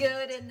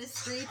 Good in the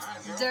streets,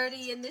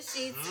 dirty in the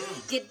sheets.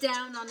 Get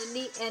down on the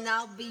knee and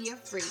I'll be your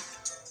freak.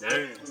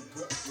 Damn.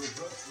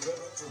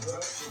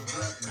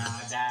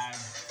 Nah, dad.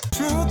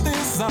 Truth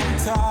is, I'm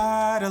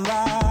tired of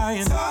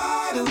lying.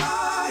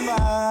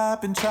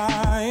 I've been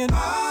trying.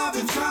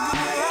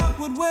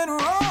 What went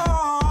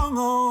wrong,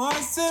 or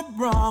was it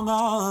wrong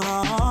all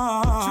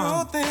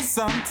along? Truth is,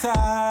 I'm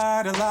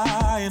tired of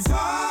lying.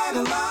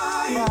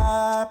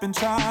 I've been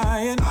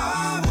trying. You ain't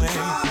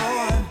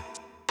on.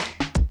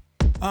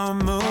 I'm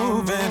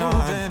moving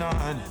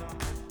on.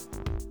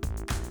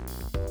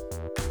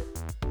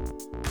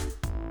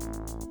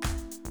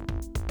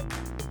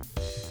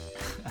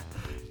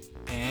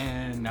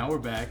 And now we're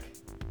back.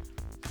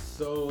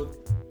 So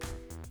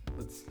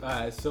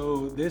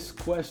so this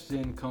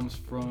question comes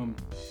from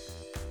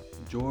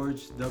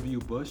George W.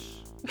 Bush.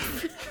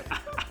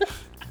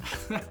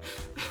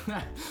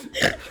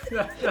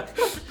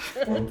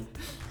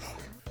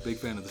 Big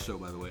fan of the show,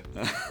 by the way.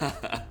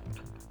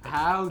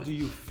 How do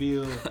you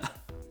feel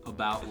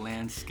about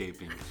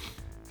landscaping?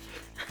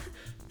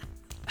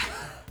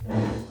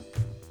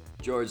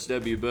 George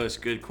W. Bush,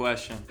 good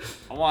question.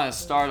 I want to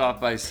start off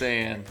by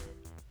saying,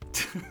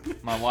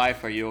 my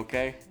wife, are you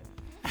okay?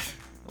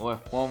 One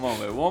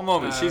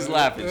moment. She's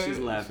laughing. The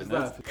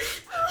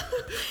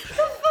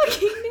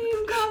fucking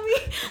name got me.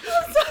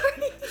 I'm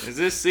sorry. Is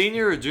this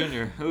senior or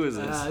junior? Who is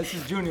this? This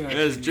is Junior.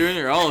 This is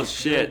Junior. Oh,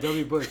 shit. Yeah,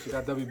 W. Bush. You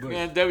got W. Bush.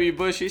 Man, W.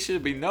 Bush, he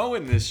should be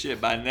knowing this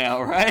shit by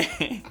now, right?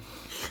 I'm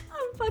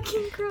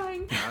fucking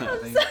crying.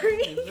 I'm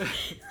sorry.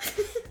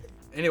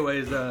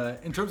 Anyways,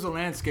 in terms of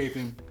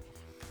landscaping,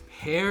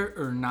 hair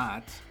or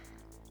not,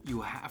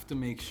 you have to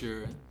make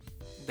sure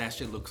that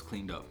shit looks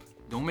cleaned up.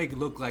 Don't make it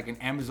look like an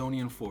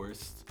Amazonian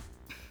forest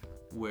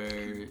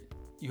where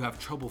you have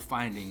trouble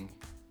finding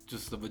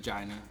just the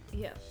vagina.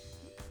 Yeah.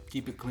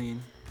 Keep it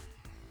clean.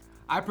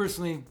 I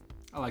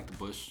like the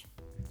bush.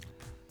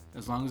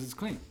 As long as it's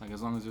clean. Like,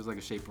 as long as there's like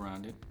a shape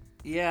around it.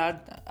 Yeah,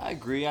 I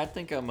agree. I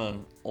think I'm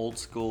an old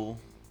school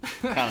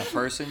kind of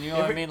person, you know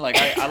what I mean? Like,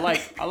 I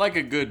like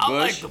a good bush. I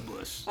like the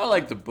bush. I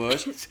like the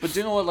bush. But do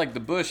you know what? Like, the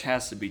bush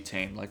has to be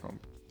tamed. Like,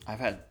 I've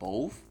had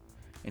both.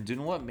 And do you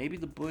know what? Maybe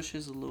the bush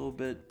is a little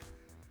bit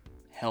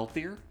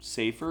healthier,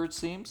 safer, it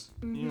seems.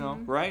 Mm-hmm. You know,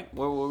 right?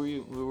 We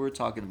were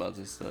talking about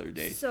this the other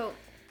day. So,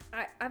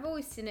 I've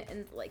always seen it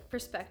in, like,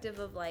 perspective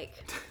of,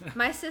 like,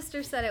 my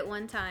sister said it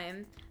one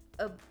time,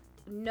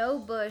 no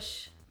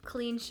bush,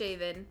 clean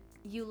shaven,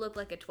 you look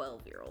like a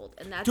 12-year-old,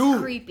 and that's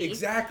creepy.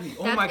 Exactly.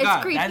 Oh my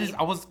God. Creepy. That is,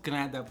 I was going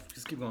to add that.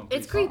 Just keep going. Please.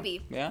 It's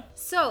creepy. Yeah.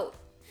 So,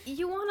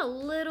 you want a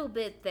little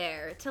bit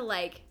there to,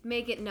 like,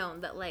 make it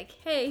known that, like,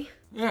 hey.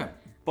 Yeah.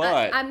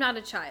 But I'm not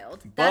a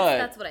child.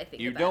 That's what I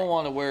think you about don't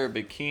want to wear a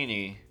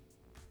bikini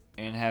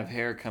and have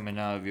hair coming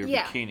out of your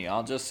bikini.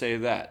 I'll just say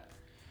that.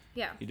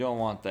 Yeah. You don't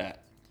want that.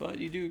 But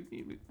you do,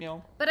 you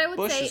know, but I would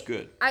bush say, is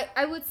good.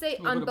 I would say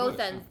on both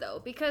ends, though.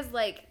 Because,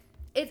 like,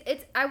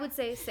 it's I would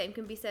say same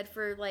can be said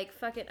for, like,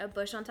 fucking a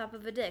bush on top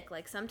of a dick.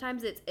 Like,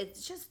 sometimes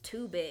it's just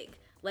too big.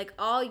 Like,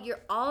 all your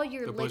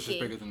licking. The bush is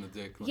bigger than the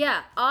dick. Like.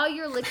 Yeah, all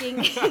your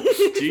licking.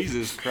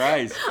 Jesus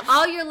Christ.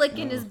 All your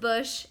licking is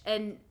bush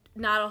and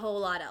not a whole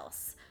lot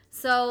else.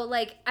 So,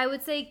 like, I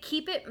would say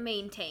keep it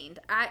maintained.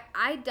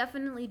 I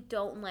definitely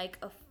don't like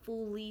a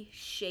fully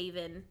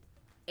shaven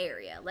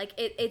area. Like,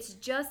 it's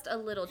just a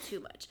little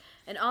too much.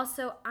 And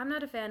also, I'm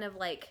not a fan of,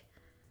 like,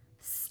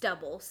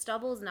 stubble.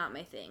 Stubble's not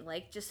my thing.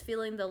 Like, just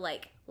feeling the,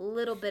 like,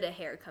 little bit of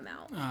hair come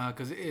out.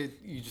 Because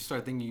you just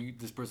start thinking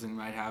this person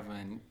might have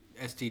an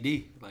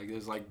STD. Like,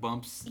 there's, like,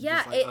 bumps.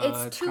 Yeah, like,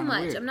 it's too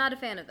much. Weird. I'm not a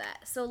fan of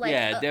that. So, like,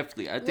 yeah,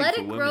 definitely. I think let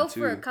for it women grow too,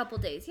 for a couple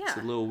days. Yeah, it's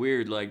a little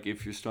weird. Like,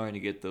 if you're starting to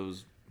get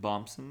those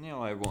bumps, and, you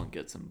know, everyone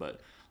gets them,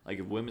 but, like,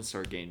 if women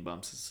start getting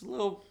bumps, it's a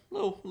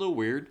little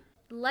weird.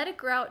 Let it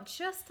grow out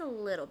just a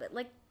little bit.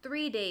 Like,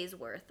 3 days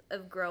worth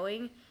of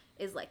growing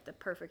is, like, the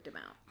perfect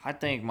amount. I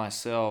think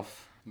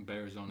myself,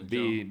 Bearizona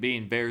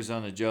being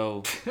Bearizona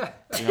Joe,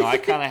 you know, I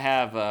kind of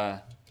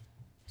have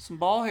some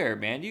ball hair,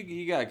 man.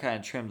 You got to kind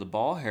of trim the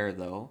ball hair,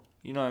 though.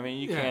 You know what I mean?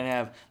 You can't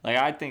have, like,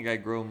 I think I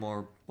grow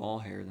more ball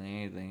hair than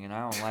anything, and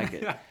I don't like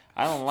it.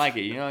 I don't like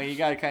it. You know, you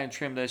got to kind of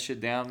trim that shit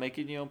down, make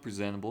it, you know,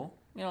 presentable.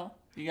 You know,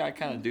 you got to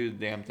kind of do the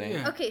damn thing.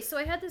 Yeah. Okay, so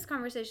I had this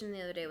conversation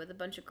the other day with a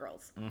bunch of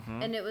girls.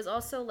 Mm-hmm. And it was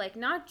also, like,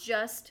 not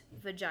just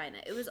vagina.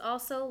 It was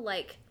also,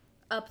 like,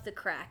 up the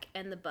crack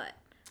and the butt.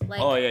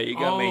 Like, oh, yeah, you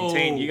got to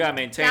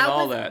maintain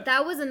all that.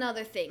 That was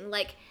another thing.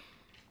 Like,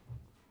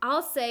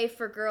 I'll say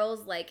for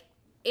girls, like,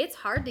 it's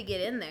hard to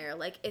get in there.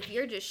 Like, if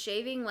you're just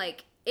shaving,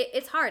 like,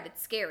 it's hard.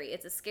 It's scary.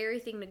 It's a scary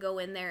thing to go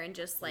in there and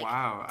just, like,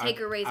 take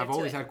a razor to it. I've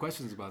always had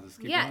questions about this.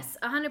 Yes,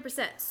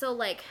 100%. So,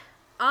 like,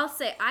 I'll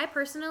say, I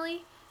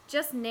personally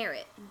just nair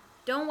it.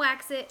 Don't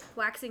wax it.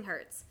 Waxing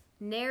hurts.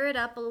 Nair it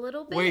up a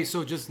little bit. Wait,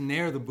 so just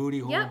nair the booty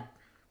hole? Yep.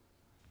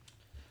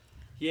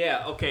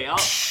 Yeah, okay. I'll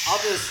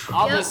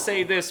just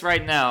say this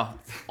right now.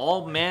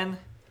 All men,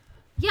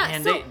 yeah,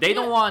 and so, they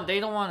don't want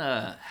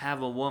to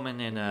have a woman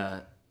in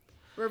a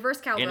reverse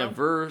cowgirl. In a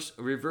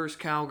reverse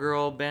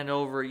cowgirl bend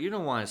over. You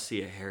don't want to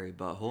see a hairy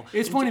butthole.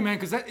 It's funny, man,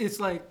 because it's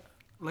like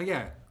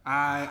yeah,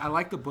 I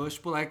like the bush,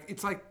 but, like,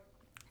 it's like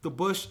the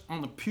bush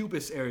on the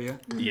pubis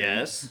area.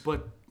 Yes.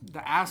 But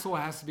the asshole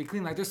has to be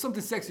clean. Like, there's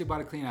something sexy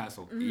about a clean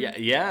asshole.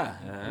 Mm-hmm. Yeah.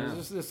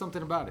 There's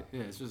something about it.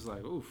 Yeah, it's just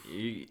like, oof.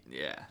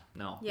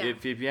 No. Yeah.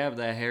 If you have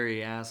that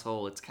hairy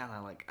asshole, it's kind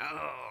of like,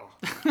 oh.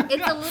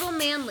 It's a little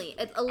manly.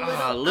 It's a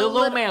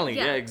little manly.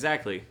 Yeah,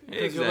 exactly.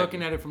 Because you're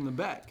looking at it from the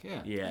back.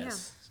 Yeah.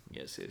 Yes.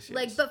 Yes.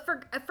 Like, but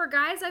for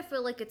guys, I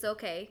feel like it's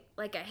okay.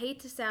 Like, I hate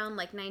to sound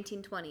like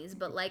 1920s,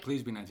 but, like,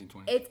 please be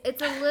 1920s.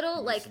 It's a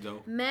little like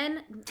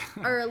men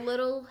are a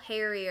little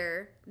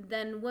hairier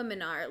than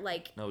women are.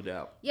 Like, no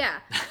doubt.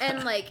 Yeah,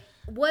 and, like,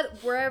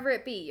 wherever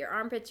it be, your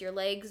armpits, your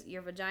legs,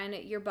 your vagina,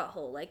 your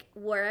butthole, like,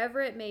 wherever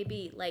it may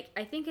be. Like,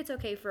 I think it's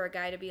okay for a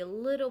guy to be a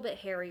little bit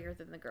hairier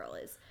than the girl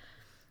is,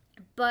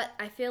 but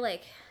I feel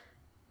like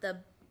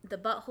the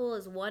butthole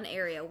is one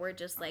area where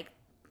just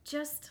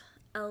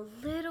a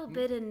little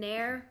bit of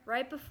nair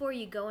right before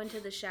you go into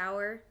the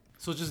shower.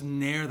 So just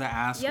nair the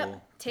asshole.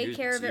 Yep. Take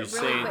care of it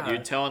really quick. You're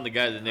telling the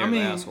guy to nair the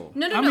asshole.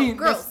 No,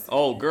 girls.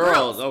 Oh,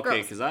 girls.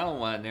 Okay, because I don't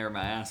want to nair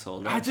my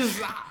asshole. Yeah,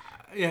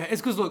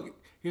 it's because, look,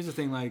 here's the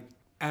thing. Like,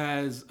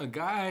 as a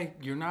guy,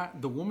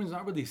 the woman's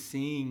not really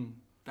seeing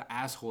the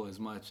asshole as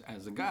much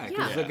as a guy. Yeah.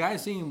 Because the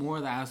guy's seeing more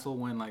of the asshole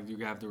when, like, you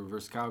have the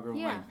reverse cowgirl.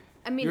 Yeah. Like,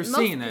 I mean, you're most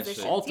seeing that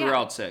positions, shit. All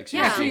throughout sex.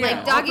 Yeah,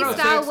 like doggy All throughout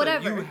style, sex,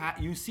 whatever. Like,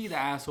 you see the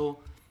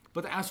asshole,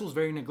 but the asshole's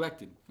very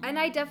neglected. And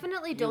I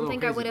definitely don't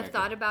think I would have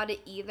thought about it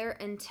either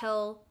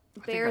until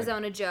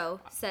Bearizona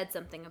Joe said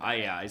something about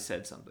it. Yeah, I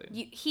said something.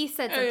 He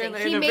said something.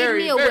 In he a made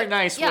very, me aware. very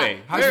nice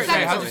way.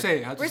 How'd you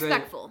say it?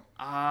 Respectful.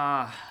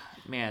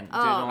 Man. Oh.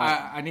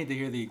 I need to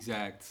hear the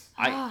exact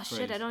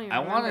Shit, I don't even I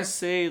remember. want to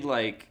say,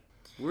 like,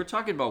 we were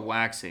talking about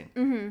waxing.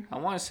 Mm-hmm. I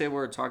want to say we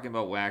were talking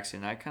about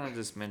waxing. I kind of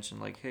just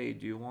mentioned, like, hey,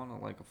 do you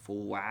want, like, a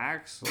full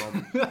wax?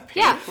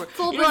 Yeah,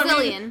 full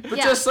Brazilian. But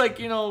yeah. just, like,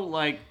 you know,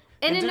 like...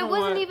 And it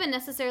wasn't even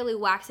necessarily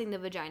waxing the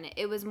vagina.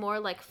 It was more,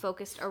 like,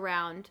 focused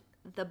around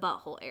the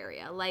butthole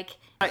area. Like...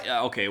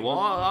 Okay, well,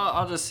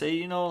 I'll just say,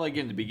 you know, like,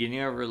 in the beginning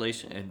of a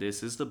relation, and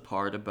this is the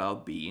part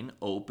about being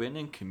open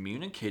and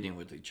communicating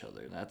with each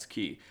other. That's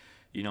key.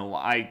 You know,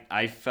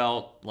 I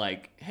felt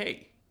like,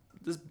 hey...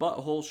 this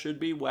butthole should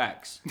be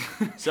waxed.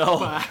 So,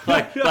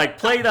 like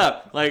plain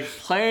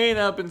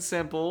up and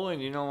simple.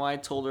 And, you know, I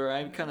told her,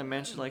 I kind of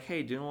mentioned, like,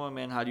 hey, do you know what,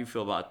 man? How do you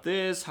feel about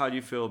this? How do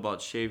you feel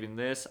about shaving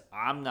this?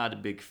 I'm not a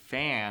big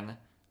fan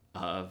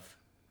of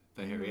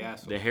the hairy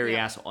asshole. The hairy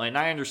asshole. And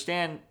I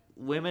understand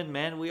women,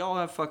 men, we all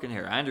have fucking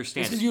hair. I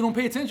understand. It's because you don't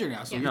pay attention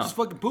now. So you're No. just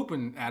fucking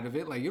pooping out of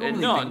it. Like, you don't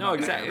really think about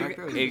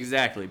exactly.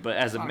 Exactly. But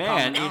as a Not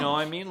man, common you know what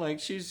I knowledge. mean?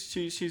 Like,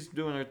 she's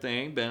doing her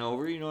thing, bent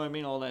over, you know what I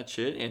mean? All that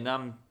shit. And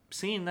I'm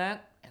seeing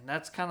that, and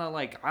that's kind of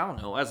like, I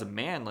don't know, as a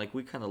man, like,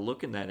 we kind of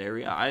look in that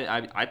area.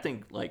 I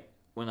think, like,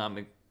 when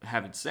I'm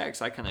having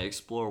sex, I kind of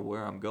explore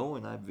where I'm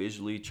going. I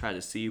visually try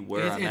to see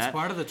where I'm at. It's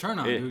part of the turn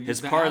on, dude.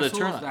 It's part of the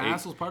turn on. The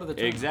asshole's part of the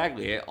turn on.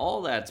 Exactly.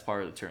 All that's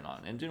part of the turn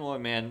on. And you know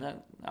what,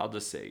 man? I'll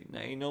just say,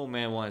 ain't no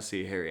man want to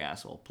see a hairy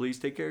asshole. Please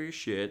take care of your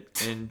shit.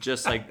 And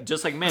just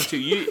like men too,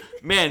 you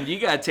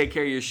gotta take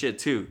care of your shit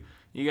too.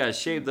 You gotta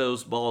shave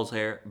those ball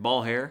hair.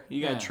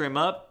 You gotta trim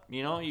up.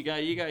 You know, you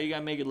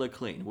gotta make it look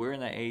clean. We're in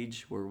that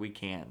age where we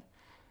can.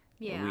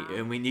 Yeah.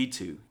 And we need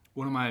to.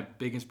 One of my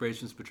big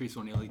inspirations, Patrice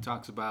O'Neal, he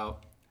talks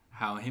about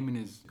how him and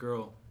his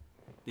girl,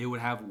 they would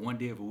have one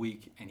day of a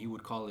week, and he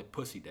would call it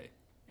Pussy Day.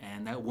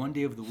 And that one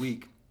day of the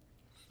week,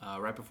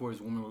 right before his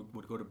woman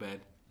would go to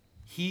bed,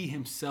 he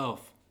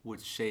himself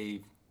would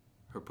shave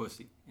her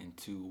pussy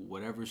into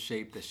whatever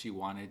shape that she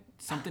wanted,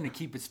 something to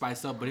keep it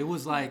spiced up. But it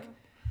was like...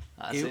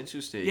 That's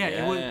interesting.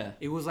 Yeah,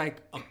 it was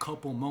like a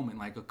couple moment.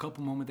 Like a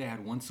couple moment they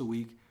had once a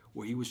week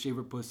where he would shave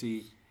her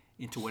pussy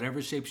into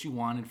whatever shape she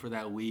wanted for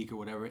that week or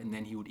whatever, and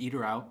then he would eat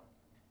her out.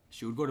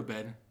 She would go to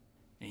bed,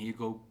 and he'd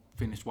go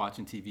finish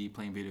watching TV,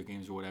 playing video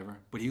games or whatever.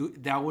 But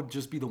that would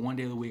just be the one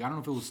day of the week. I don't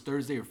know if it was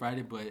Thursday or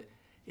Friday, but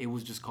it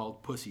was just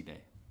called Pussy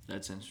Day.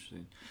 That's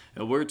interesting.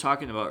 And we were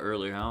talking about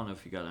earlier, I don't know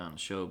if you got it on the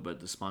show, but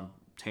the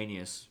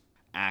spontaneous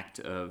act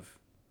of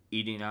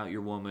eating out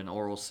your woman,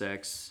 oral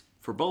sex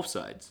for both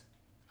sides.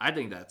 I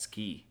think that's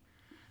key.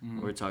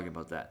 We're talking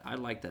about that. I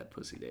like that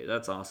Pussy Day.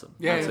 That's awesome.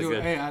 Yeah, that's a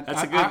good.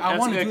 I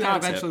want to do that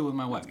concept. eventually with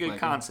my wife. That's a good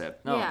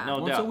concept. No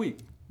doubt. Once a week.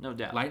 No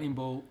doubt. Lightning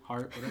bolt,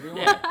 heart, whatever you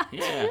want.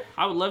 Yeah.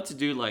 I would love to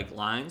do like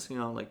lines, you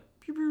know, like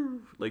pew,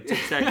 pew, like tic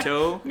tac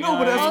toe. No,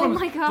 but that's Oh what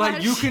my gosh.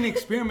 Like, you can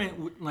experiment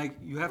with, like,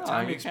 you have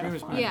time to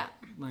experiment. Yeah.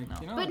 Like,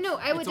 you know, But no,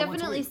 I would it's a once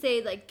a definitely week.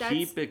 say, like, that's...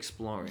 Keep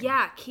exploring.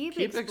 Yeah, keep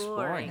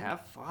exploring.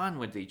 Have fun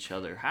with each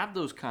other. Have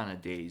those kind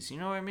of days. You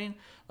know what I mean?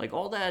 Like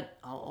all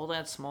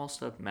that small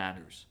stuff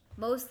matters.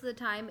 Most of the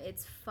time,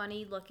 it's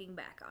funny looking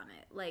back on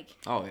it. Like,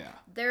 Oh yeah.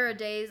 there are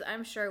days,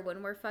 I'm sure,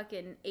 when we're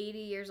fucking 80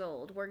 years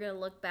old, we're going to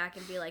look back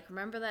and be like,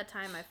 remember that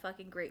time I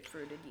fucking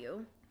grapefruited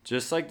you?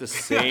 Just like the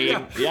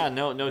same. Yeah,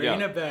 no Bringing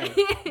doubt. it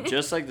back.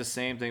 Just like the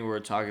same thing we were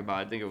talking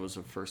about. I think it was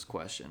the first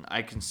question.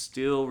 I can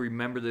still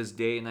remember this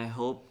day, and I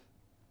hope,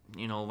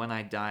 you know, when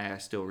I die, I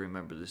still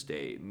remember this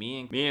day.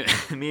 Me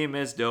and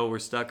Miss Doe were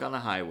stuck on the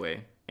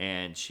highway,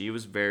 and she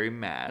was very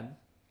mad.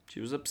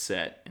 She was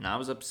upset, and I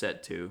was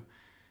upset too.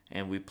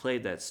 And we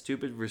played that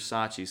stupid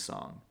Versace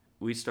song.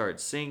 We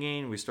started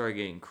singing, we started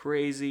getting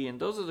crazy,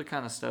 and those are the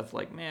kind of stuff,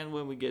 like, man,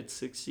 when we get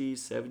 60,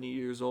 70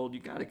 years old, you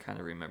got to kind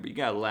of remember. You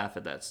got to laugh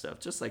at that stuff,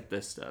 just like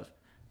this stuff.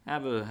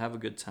 Have a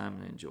good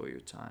time and enjoy your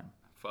time.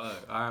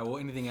 Fuck. All right, well,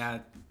 anything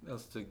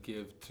else to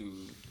give to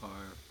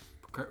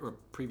our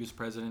previous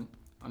president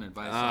on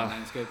advice on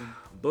landscaping?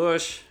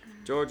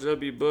 George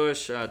W.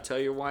 Bush, tell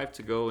your wife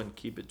to go and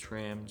keep it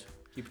trimmed.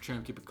 Keep it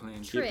trim, keep it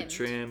clean. Keep it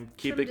trimmed.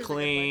 Keep Trimmed it is a good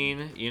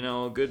clean. You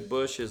know, a good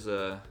bush is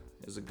a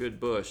good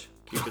bush.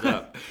 Keep it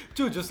up.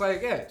 Dude, just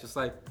like I would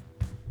say,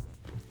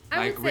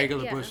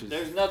 regular yeah. bushes.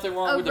 There's nothing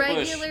wrong A with the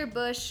bush. regular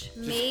bush,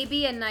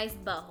 maybe a nice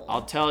butthole.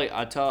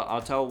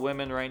 I'll tell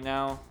women right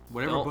now.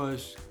 Whatever don't-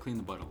 bush, clean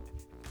the butthole.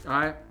 All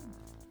right.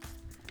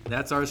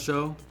 That's our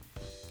show.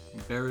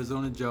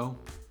 Bearizona Joe.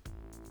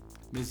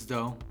 Mrs.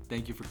 Doe,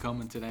 thank you for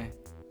coming today.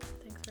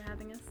 Thanks for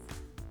having us.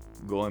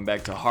 Going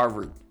back to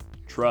Harvard.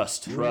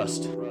 Trust. All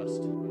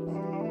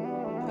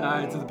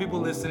right, to the people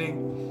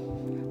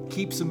listening,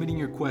 keep submitting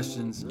your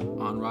questions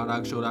on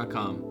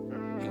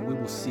rawdogshow.com, and we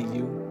will see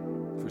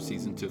you for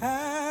season 2.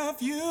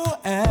 Have you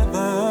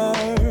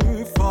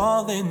ever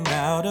fallen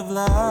out of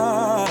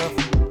love?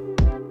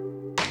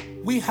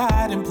 We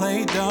hide and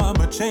play dumb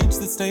or change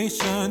the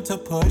station to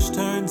push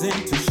turns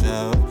into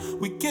shove.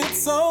 We get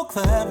so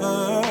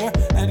clever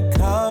at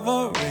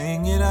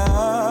covering it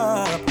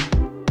up.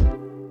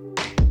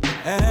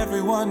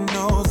 Everyone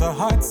knows our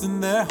hearts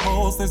in their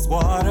holes. There's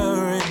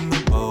water in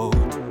the boat.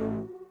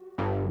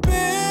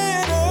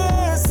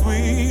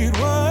 Bittersweet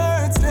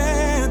words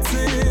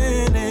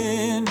dancing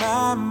in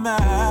my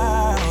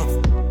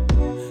mouth,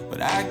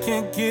 but I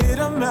can't get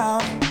them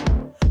out.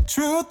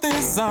 Truth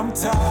is I'm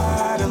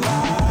tired of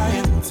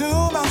lying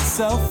to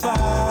myself.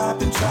 I've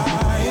been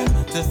trying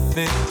to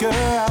figure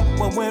out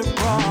what went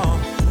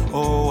wrong,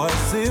 or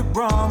was it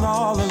wrong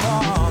all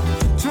along?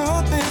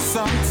 Truth is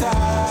I'm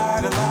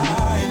tired of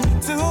lying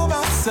to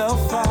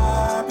myself.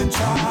 I've been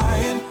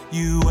trying.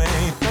 You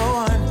ain't the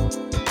one.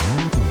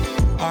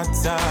 Our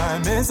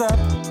time is up.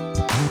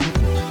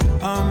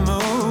 I'm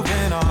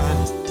moving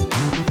on.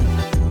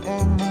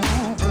 I'm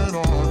moving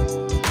on.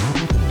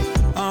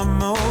 I'm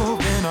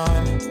moving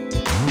on.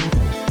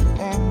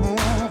 I'm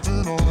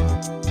moving on.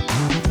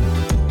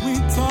 We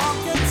talk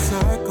in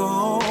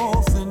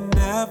circles and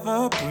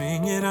never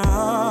bring it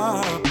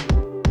up.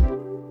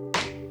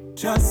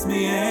 Just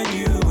me and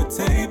you, a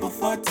table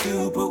for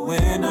two, but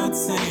we're not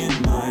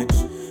saying much.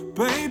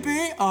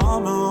 Baby,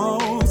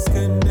 almost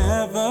can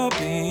never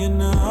be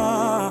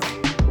enough.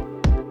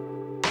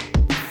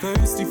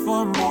 Thirsty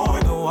for more,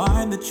 the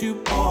wine that you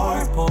pour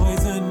is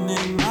poison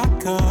in my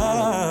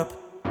cup.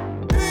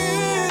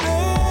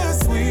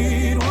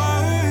 Bittersweet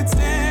words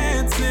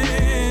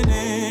dancing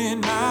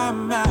in my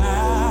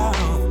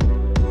mouth,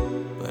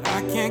 but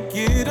I can't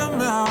get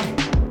them out.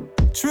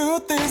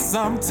 Truth is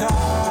I'm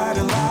tired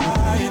of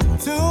lying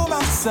to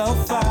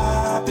myself.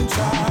 I've been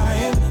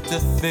trying to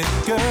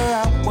figure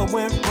out what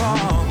went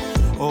wrong,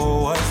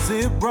 or was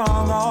it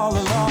wrong all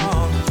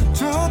along?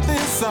 Truth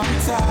is I'm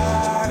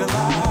tired of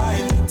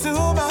lying to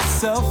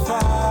myself.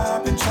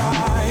 I've been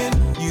trying.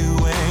 You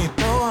ain't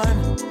the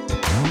one.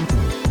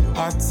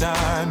 Our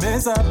time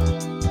is up.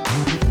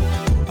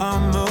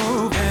 I'm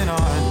moving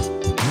on.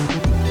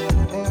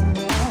 I'm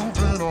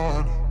moving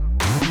on.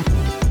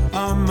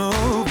 I'm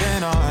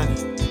moving on.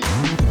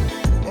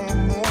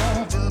 I'm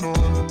moving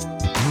on.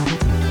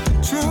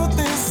 Truth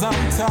is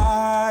I'm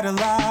tired of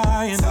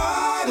lying.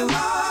 Tired of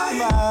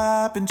lying.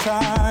 I've been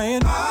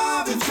trying.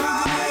 I've been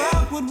trying.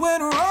 What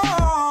went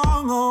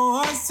wrong, or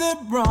was it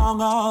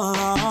wrong all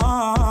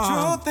along?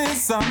 Truth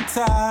is I'm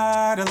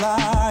tired of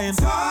lying.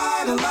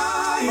 Tired of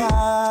lying.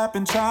 I've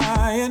been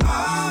trying.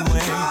 I've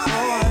been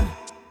trying.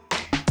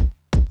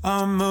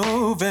 I'm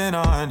moving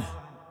on.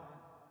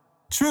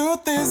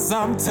 Truth is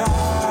I'm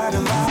tired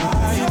of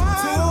lying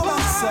to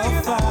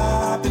myself.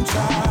 I've been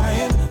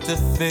trying to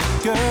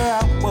figure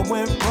out what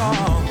went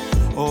wrong,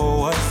 or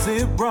was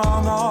it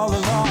wrong all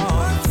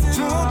along?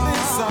 Truth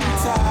is I'm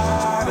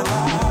tired of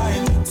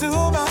lying to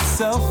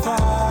myself.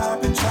 I've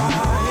been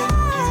trying.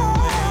 You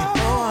ain't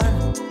the one.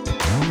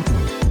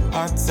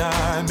 Our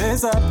time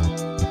is up.